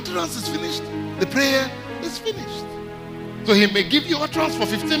 Once the utterance is finished, the prayer is finished. So he may give you utterance for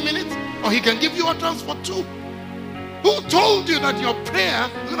 15 minutes, or he can give you utterance for 2. Who told you that your prayer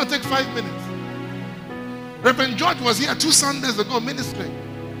is going to take 5 minutes? Reverend George was here 2 Sundays ago ministering,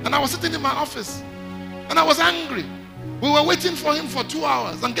 and I was sitting in my office, and I was angry. We were waiting for him for 2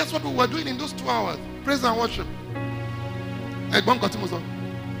 hours, and guess what we were doing in those 2 hours? Praise and worship.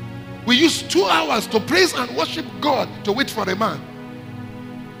 We used 2 hours to praise and worship God to wait for a man.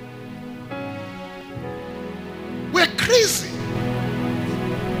 We're crazy.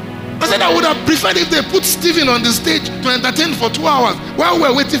 I said I would have preferred if they put Stephen on the stage to entertain for 2 hours while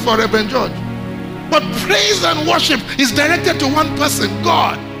we're waiting for Reverend George. But praise and worship is directed to one person,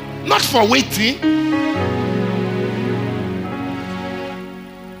 God, not for waiting.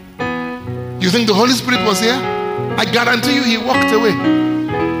 You think the Holy Spirit was here? I guarantee you he walked away.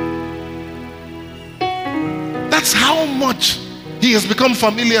 That's how much he has become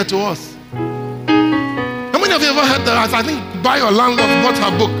familiar to us. How many of you ever heard that? I think Buy Your Landlord bought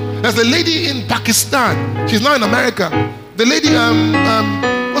her book. There's a lady in Pakistan. She's now in America. The lady,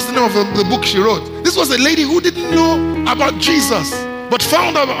 what's the name of the book she wrote? This was a lady who didn't know about Jesus, but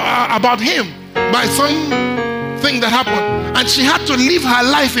found out about him by something that happened. And she had to live her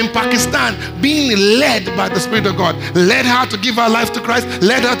life in Pakistan being led by the Spirit of God. Led her to give her life to Christ.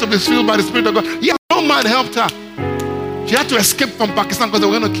 Led her to be filled by the Spirit of God. Yeah, no man helped her. She had to escape from Pakistan because they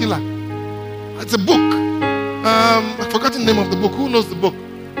were going to kill her. It's a book. I've forgotten the name of the book. Who knows the book?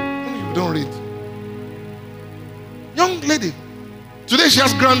 You don't read. Young lady. Today she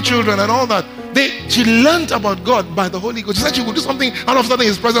has grandchildren and all that. She learned about God by the Holy Ghost. She said she would do something, all of a sudden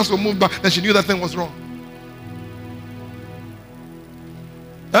his presence will move back. Then she knew that thing was wrong.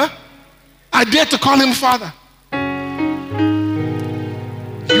 Huh? I dare to call him Father.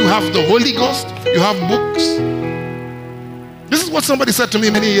 You have the Holy Ghost. You have books. This is what somebody said to me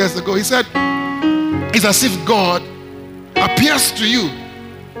many years ago. He said, it's as if God appears to you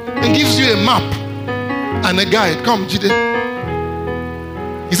and gives you a map and a guide. Come, Jide.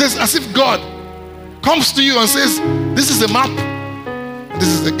 He says, as if God comes to you and says, this is the map, this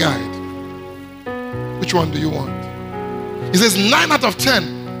is the guide. Which one do you want? He says, 9 out of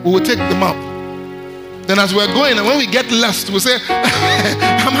 10, we will take the map. Then as we're going, and when we get lost, we'll say,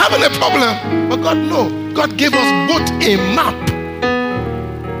 I'm having a problem. But God, no. God gave us both a map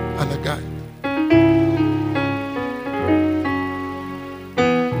and a guide.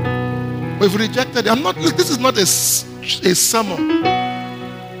 We've rejected it. Look, this is not a sermon.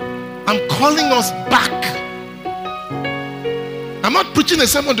 I'm calling us back. I'm not preaching a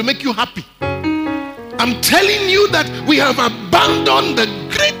sermon to make you happy. I'm telling you that we have abandoned the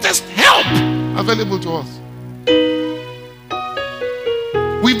greatest help available to us.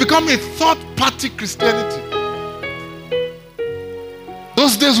 We've become a third-party Christianity.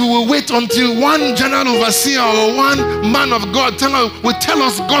 Those days we will wait until one general overseer or one man of God will tell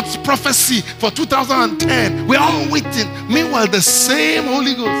us God's prophecy for 2010. We're all waiting. Meanwhile, the same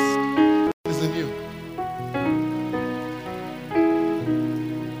Holy Ghost is in you.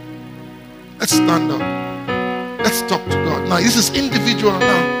 Let's stand up. Let's talk to God. Now, this is individual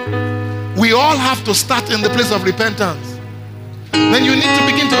now. We all have to start in the place of repentance. Then you need to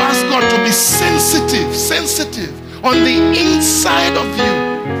begin to ask God to be sensitive on the inside of you.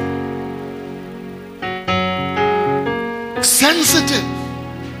 Sensitive.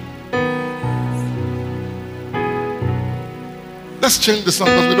 Let's change the song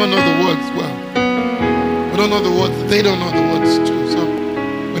because we don't know the words well. We don't know the words. They don't know the words too. So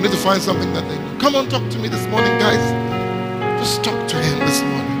we need to find something that they know. Come on, talk to me this morning, guys. Just talk to him this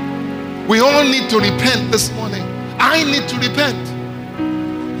morning. We all need to repent this morning. I need to repent.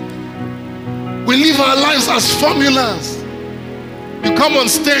 We live our lives as formulas. You come on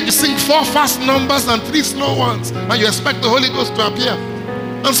stage, you sing 4 fast numbers and 3 slow ones, and you expect the Holy Ghost to appear.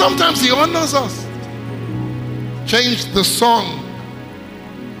 And sometimes he honors us. Change the song.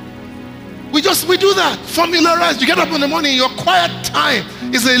 We do that. Formularize. You get up in the morning, your quiet time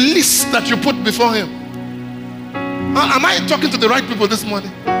is a list that you put before him. Am I talking to the right people this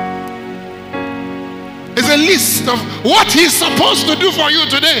morning? It's a list of what he's supposed to do for you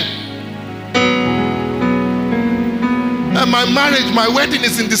today. And my marriage, my wedding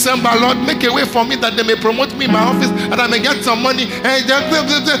is in December. Lord, make a way for me that they may promote me in my office and I may get some money. And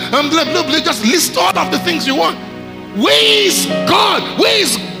just list all of the things you want. Where is God? Where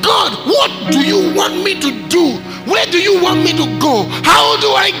is God? What do you want me to do? Where do you want me to go? How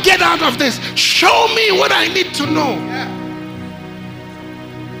do I get out of this? Show me what I need to know.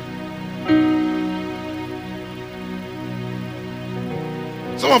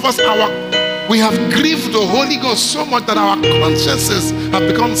 Some of us, we have grieved the Holy Ghost so much that our consciences have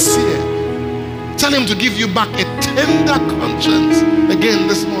become seared. Tell him to give you back a tender conscience again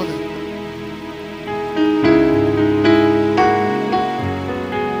this morning.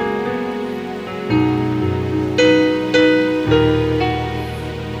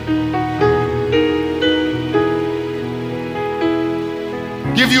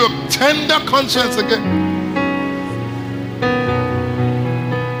 Give you a tender conscience again.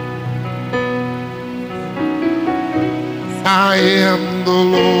 I am the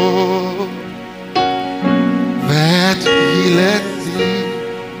Lord that healeth thee.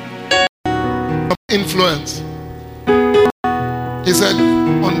 Influence. He said,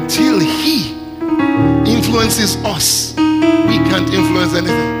 until he influences us, we can't influence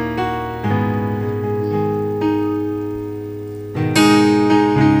anything.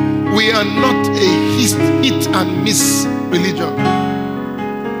 We are not a hit and miss religion.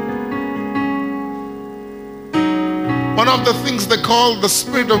 One of the things they call the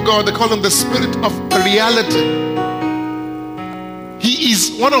Spirit of God, they call him the Spirit of reality. He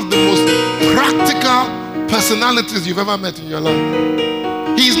is one of the most practical personalities you've ever met in your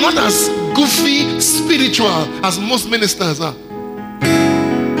life. He is not as goofy, spiritual as most ministers are.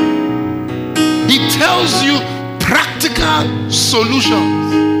 He tells you practical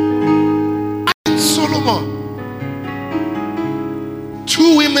solutions. And Solomon,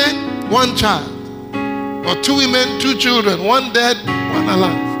 2 women, 1 child. Or 2 women, 2 children, 1 dead, 1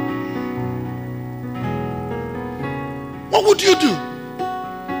 alive. What would you do?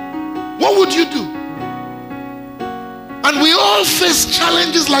 What would you do? And we all face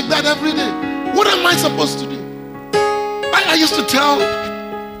challenges like that every day. What am I supposed to do? I used to tell,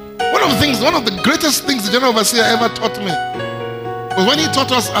 one of the greatest things the General Overseer ever taught me was when he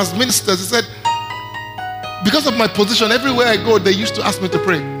taught us as ministers. He said, because of my position, everywhere I go, they used to ask me to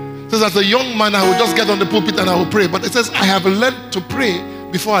pray. He says, as a young man, I will just get on the pulpit and I will pray. But it says, I have learned to pray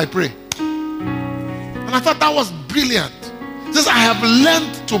before I pray. And I thought that was brilliant. It says, I have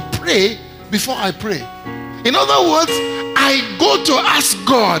learned to pray before I pray. In other words, I go to ask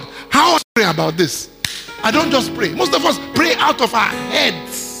God, how I pray about this. I don't just pray. Most of us pray out of our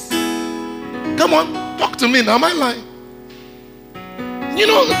heads. Come on, talk to me now. Am I lying? You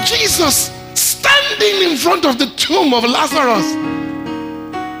know, Jesus standing in front of the tomb of Lazarus,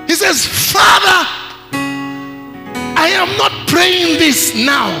 he says, Father, I am not praying this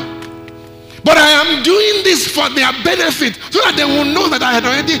now, but I am doing this for their benefit, so that they will know that I had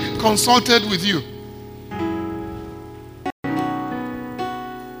already consulted with you.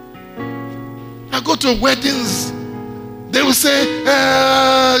 I go to weddings, they will say,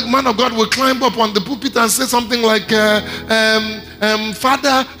 man of God will climb up on the pulpit and say something like,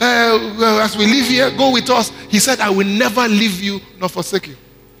 Father, as we live here, go with us. He said, I will never leave you nor forsake you.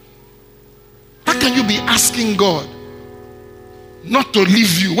 How can you be asking God not to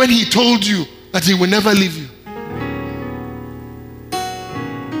leave you when he told you that he will never leave you?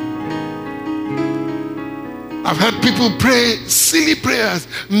 I've heard people pray silly prayers.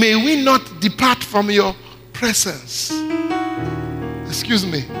 May we not depart from your presence. Excuse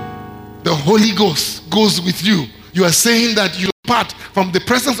me. The Holy Ghost goes with you. You are saying that you depart from the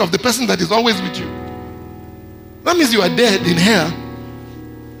presence of the person that is always with you. That means you are dead in hell.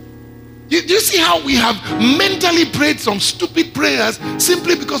 Do you see how we have mentally prayed some stupid prayers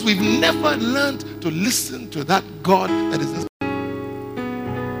simply because we've never learned to listen to that God that is.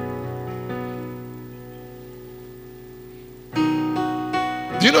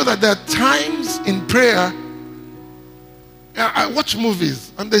 Do you know that there are times in prayer, I watch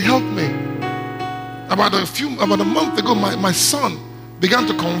movies and they help me. About a month ago, my son began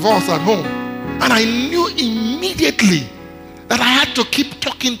to convulse at home. And I knew immediately that I had to keep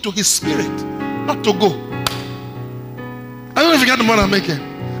talking to his spirit, not to go. I don't know if you got the point I'm making.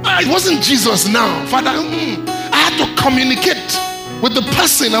 It wasn't Jesus now. Father, I had to communicate with the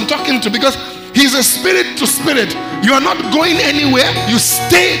person I'm talking to, because he's a spirit to spirit. You are not going anywhere. You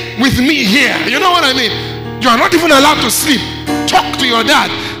stay with me here. You know what I mean? You are not even allowed to sleep. Talk to your dad.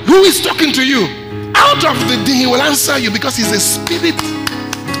 Who is talking to you? Out of the day, he will answer you, because he's a spirit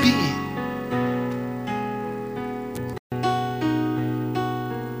being.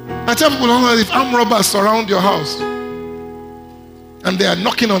 I tell people, if armed robbers surround your house and they are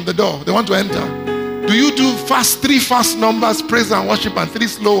knocking on the door, they want to enter, do you do three fast numbers, praise and worship, and 3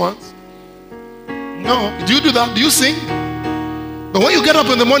 slow ones? No. Do you do that? Do you sing? But when you get up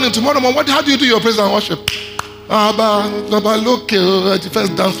in the morning, tomorrow morning, how do you do your praise and worship? Look, you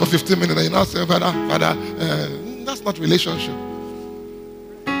first dance for 15 minutes and you now say, Father, that's not relationship.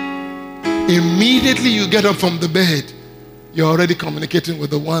 Immediately you get up from the bed, you're already communicating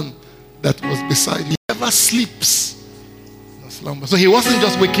with the one that was beside you. He never sleeps. No slumber. So he wasn't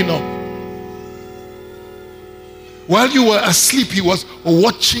just waking up. While you were asleep, he was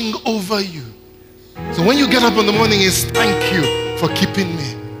watching over you. So when you get up in the morning, it's thank you for keeping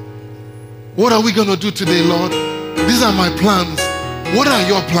me. What are we going to do today, Lord? These are my plans. What are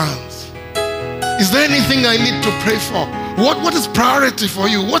your plans? Is there anything I need to pray for? What is priority for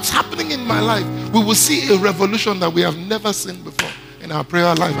you? What's happening in my life? We will see a revolution that we have never seen before in our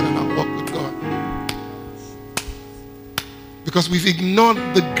prayer life and in our walk with God. Because we've ignored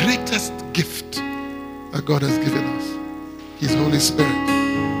the greatest gift that God has given us, His Holy Spirit.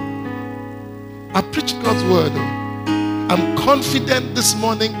 I preached God's word. I'm confident this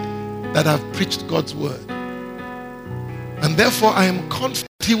morning that I've preached God's word. And therefore I am confident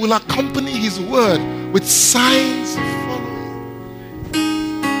He will accompany His word with signs following.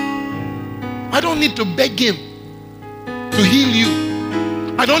 I don't need to beg Him to heal you.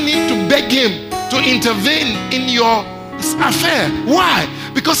 I don't need to beg Him to intervene in your affair. Why?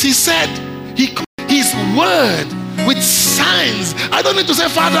 Because He said His word with signs. I don't need to say,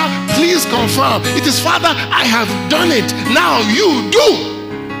 Father, please confirm. It is, Father, I have done it. Now you do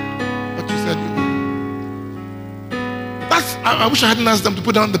what you said you do. I wish I hadn't asked them to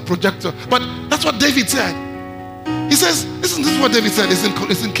put down the projector, but that's what David said. He says, listen, this is what David said. It's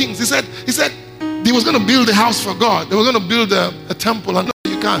in Kings. He said he was going to build a house for God. They were going to build a temple, and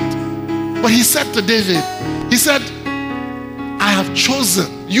no, you can't. But he said to David, he said, I have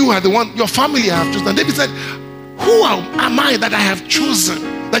chosen. You are the one, your family I have chosen. And David said, who am I that I have chosen?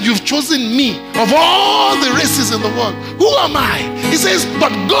 That you've chosen me of all the races in the world. Who am I? He says,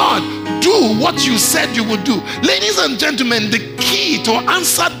 but God, do what you said you would do. Ladies and gentlemen, the key to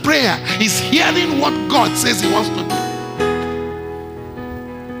answered prayer is hearing what God says He wants to do.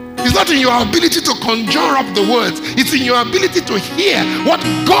 It's not in your ability to conjure up the words. It's in your ability to hear what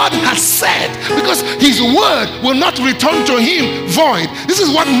God has said, because His word will not return to Him void. This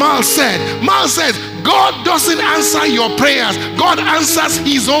is what Mal said. Mal says, God doesn't answer your prayers. God answers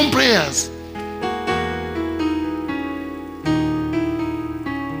His own prayers.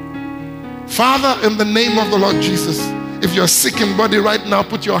 Father, in the name of the Lord Jesus, if you're sick in body right now,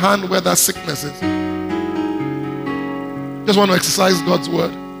 put your hand where that sickness is. Just want to exercise God's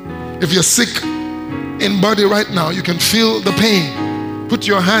word. If you're sick in body right now, you can feel the pain. Put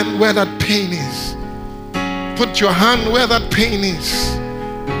your hand where that pain is. Put your hand where that pain is.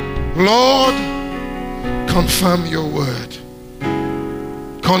 Lord, confirm your word.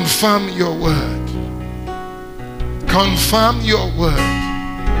 Confirm your word. Confirm your word.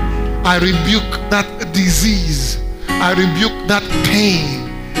 I rebuke that disease. I rebuke that pain.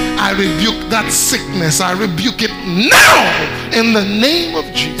 I rebuke that sickness. I rebuke it now in the name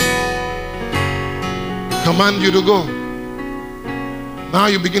of Jesus. Command you to go. Now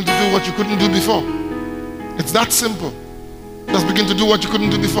you begin to do what you couldn't do before. It's that simple. Just begin to do what you couldn't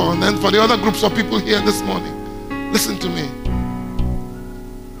do before. And then for the other groups of people here this morning, listen to me.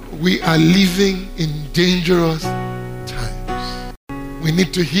 We are living in dangerous times. We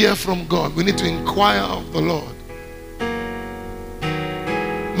need to hear from God. We need to inquire of the Lord.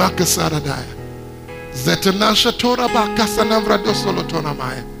 Makasaradaya. Zetanasha Torah Bakasanavra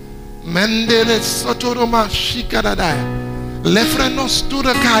Dosolotonamaya. Mendele Sotoroma Shikaradaya. Lefrenos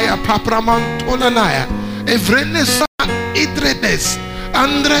Turakaya Papramantolanaya. Evrenesa Idredes.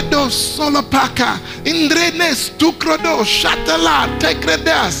 Andredos Solopaka. Indrenes Tukrodo Shatala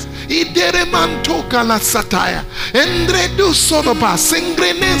Tekredas. Ideremantoka la sataya. Endredu Solopa.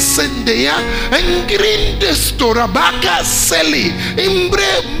 Singrenes Sendea. Engrindes Torabaka Seli.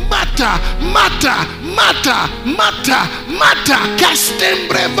 Imbre Mata.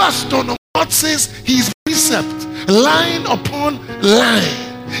 Castembre Vastono. God says His precept, line upon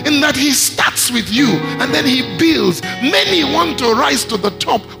line, in that He starts with you and then He builds. Many want to rise to the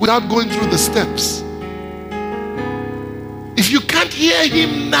top without going through the steps. If you can't hear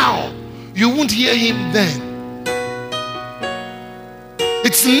Him now, you won't hear Him then.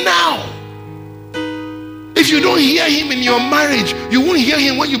 It's now. If you don't hear Him in your marriage, you won't hear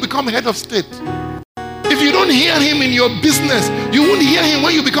Him when you become head of state. If you don't hear Him in your business, you won't hear Him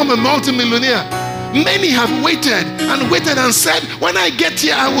when you become a multimillionaire. Many have waited and said, when I get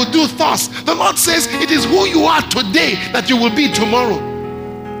here, I will do thus. The Lord says, it is who you are today that you will be tomorrow.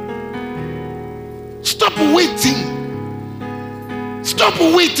 Stop waiting. Stop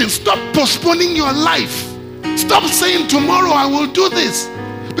waiting. Stop postponing your life. Stop saying, tomorrow I will do this.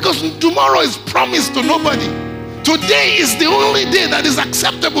 Because tomorrow is promised to nobody. Today is the only day that is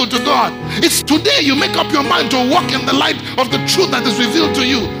acceptable to God. It's today you make up your mind to walk in the light of the truth that is revealed to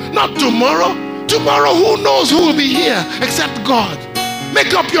you. Not tomorrow. Tomorrow, who knows who will be here except God.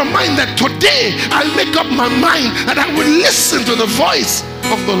 Make up your mind that today I'll make up my mind that I will listen to the voice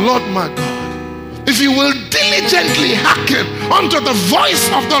of the Lord my God. If you will diligently hearken unto the voice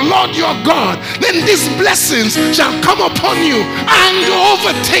of the Lord your God, then these blessings shall come upon you and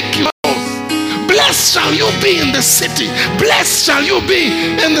overtake you. Blessed shall you be in the city. Blessed shall you be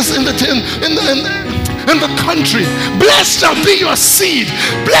in the country. Blessed shall be your seed.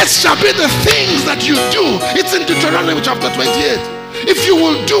 Blessed shall be the things that you do. It's in Deuteronomy chapter 28. If you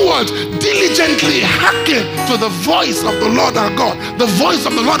will do what? Diligently hearken to the voice of the Lord our God. The voice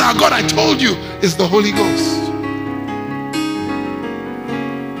of the Lord our God, I told you, is the Holy Ghost.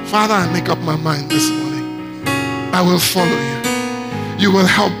 Father, I make up my mind this morning. I will follow you. You will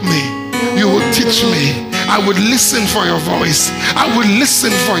help me. You will teach me. I would listen for your voice. I would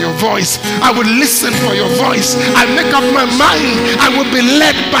listen for your voice. I would listen for your voice. I make up my mind. I will be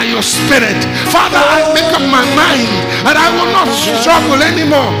led by your spirit. Father, I make up my mind that I will not struggle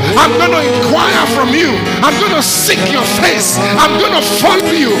anymore. I'm going to inquire from you. I'm going to seek your face. I'm going to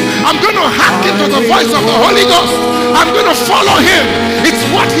follow you. I'm going to hearken to the voice of the Holy Ghost. I'm going to follow him. It's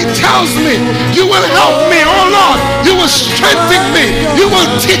what he tells me. You will help me, oh Lord. You will strengthen me. You will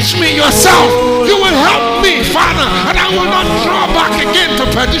teach me yourself. You will help me, Father, and I will not draw back again to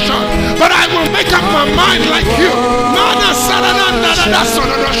perdition, but I will make up my mind like you.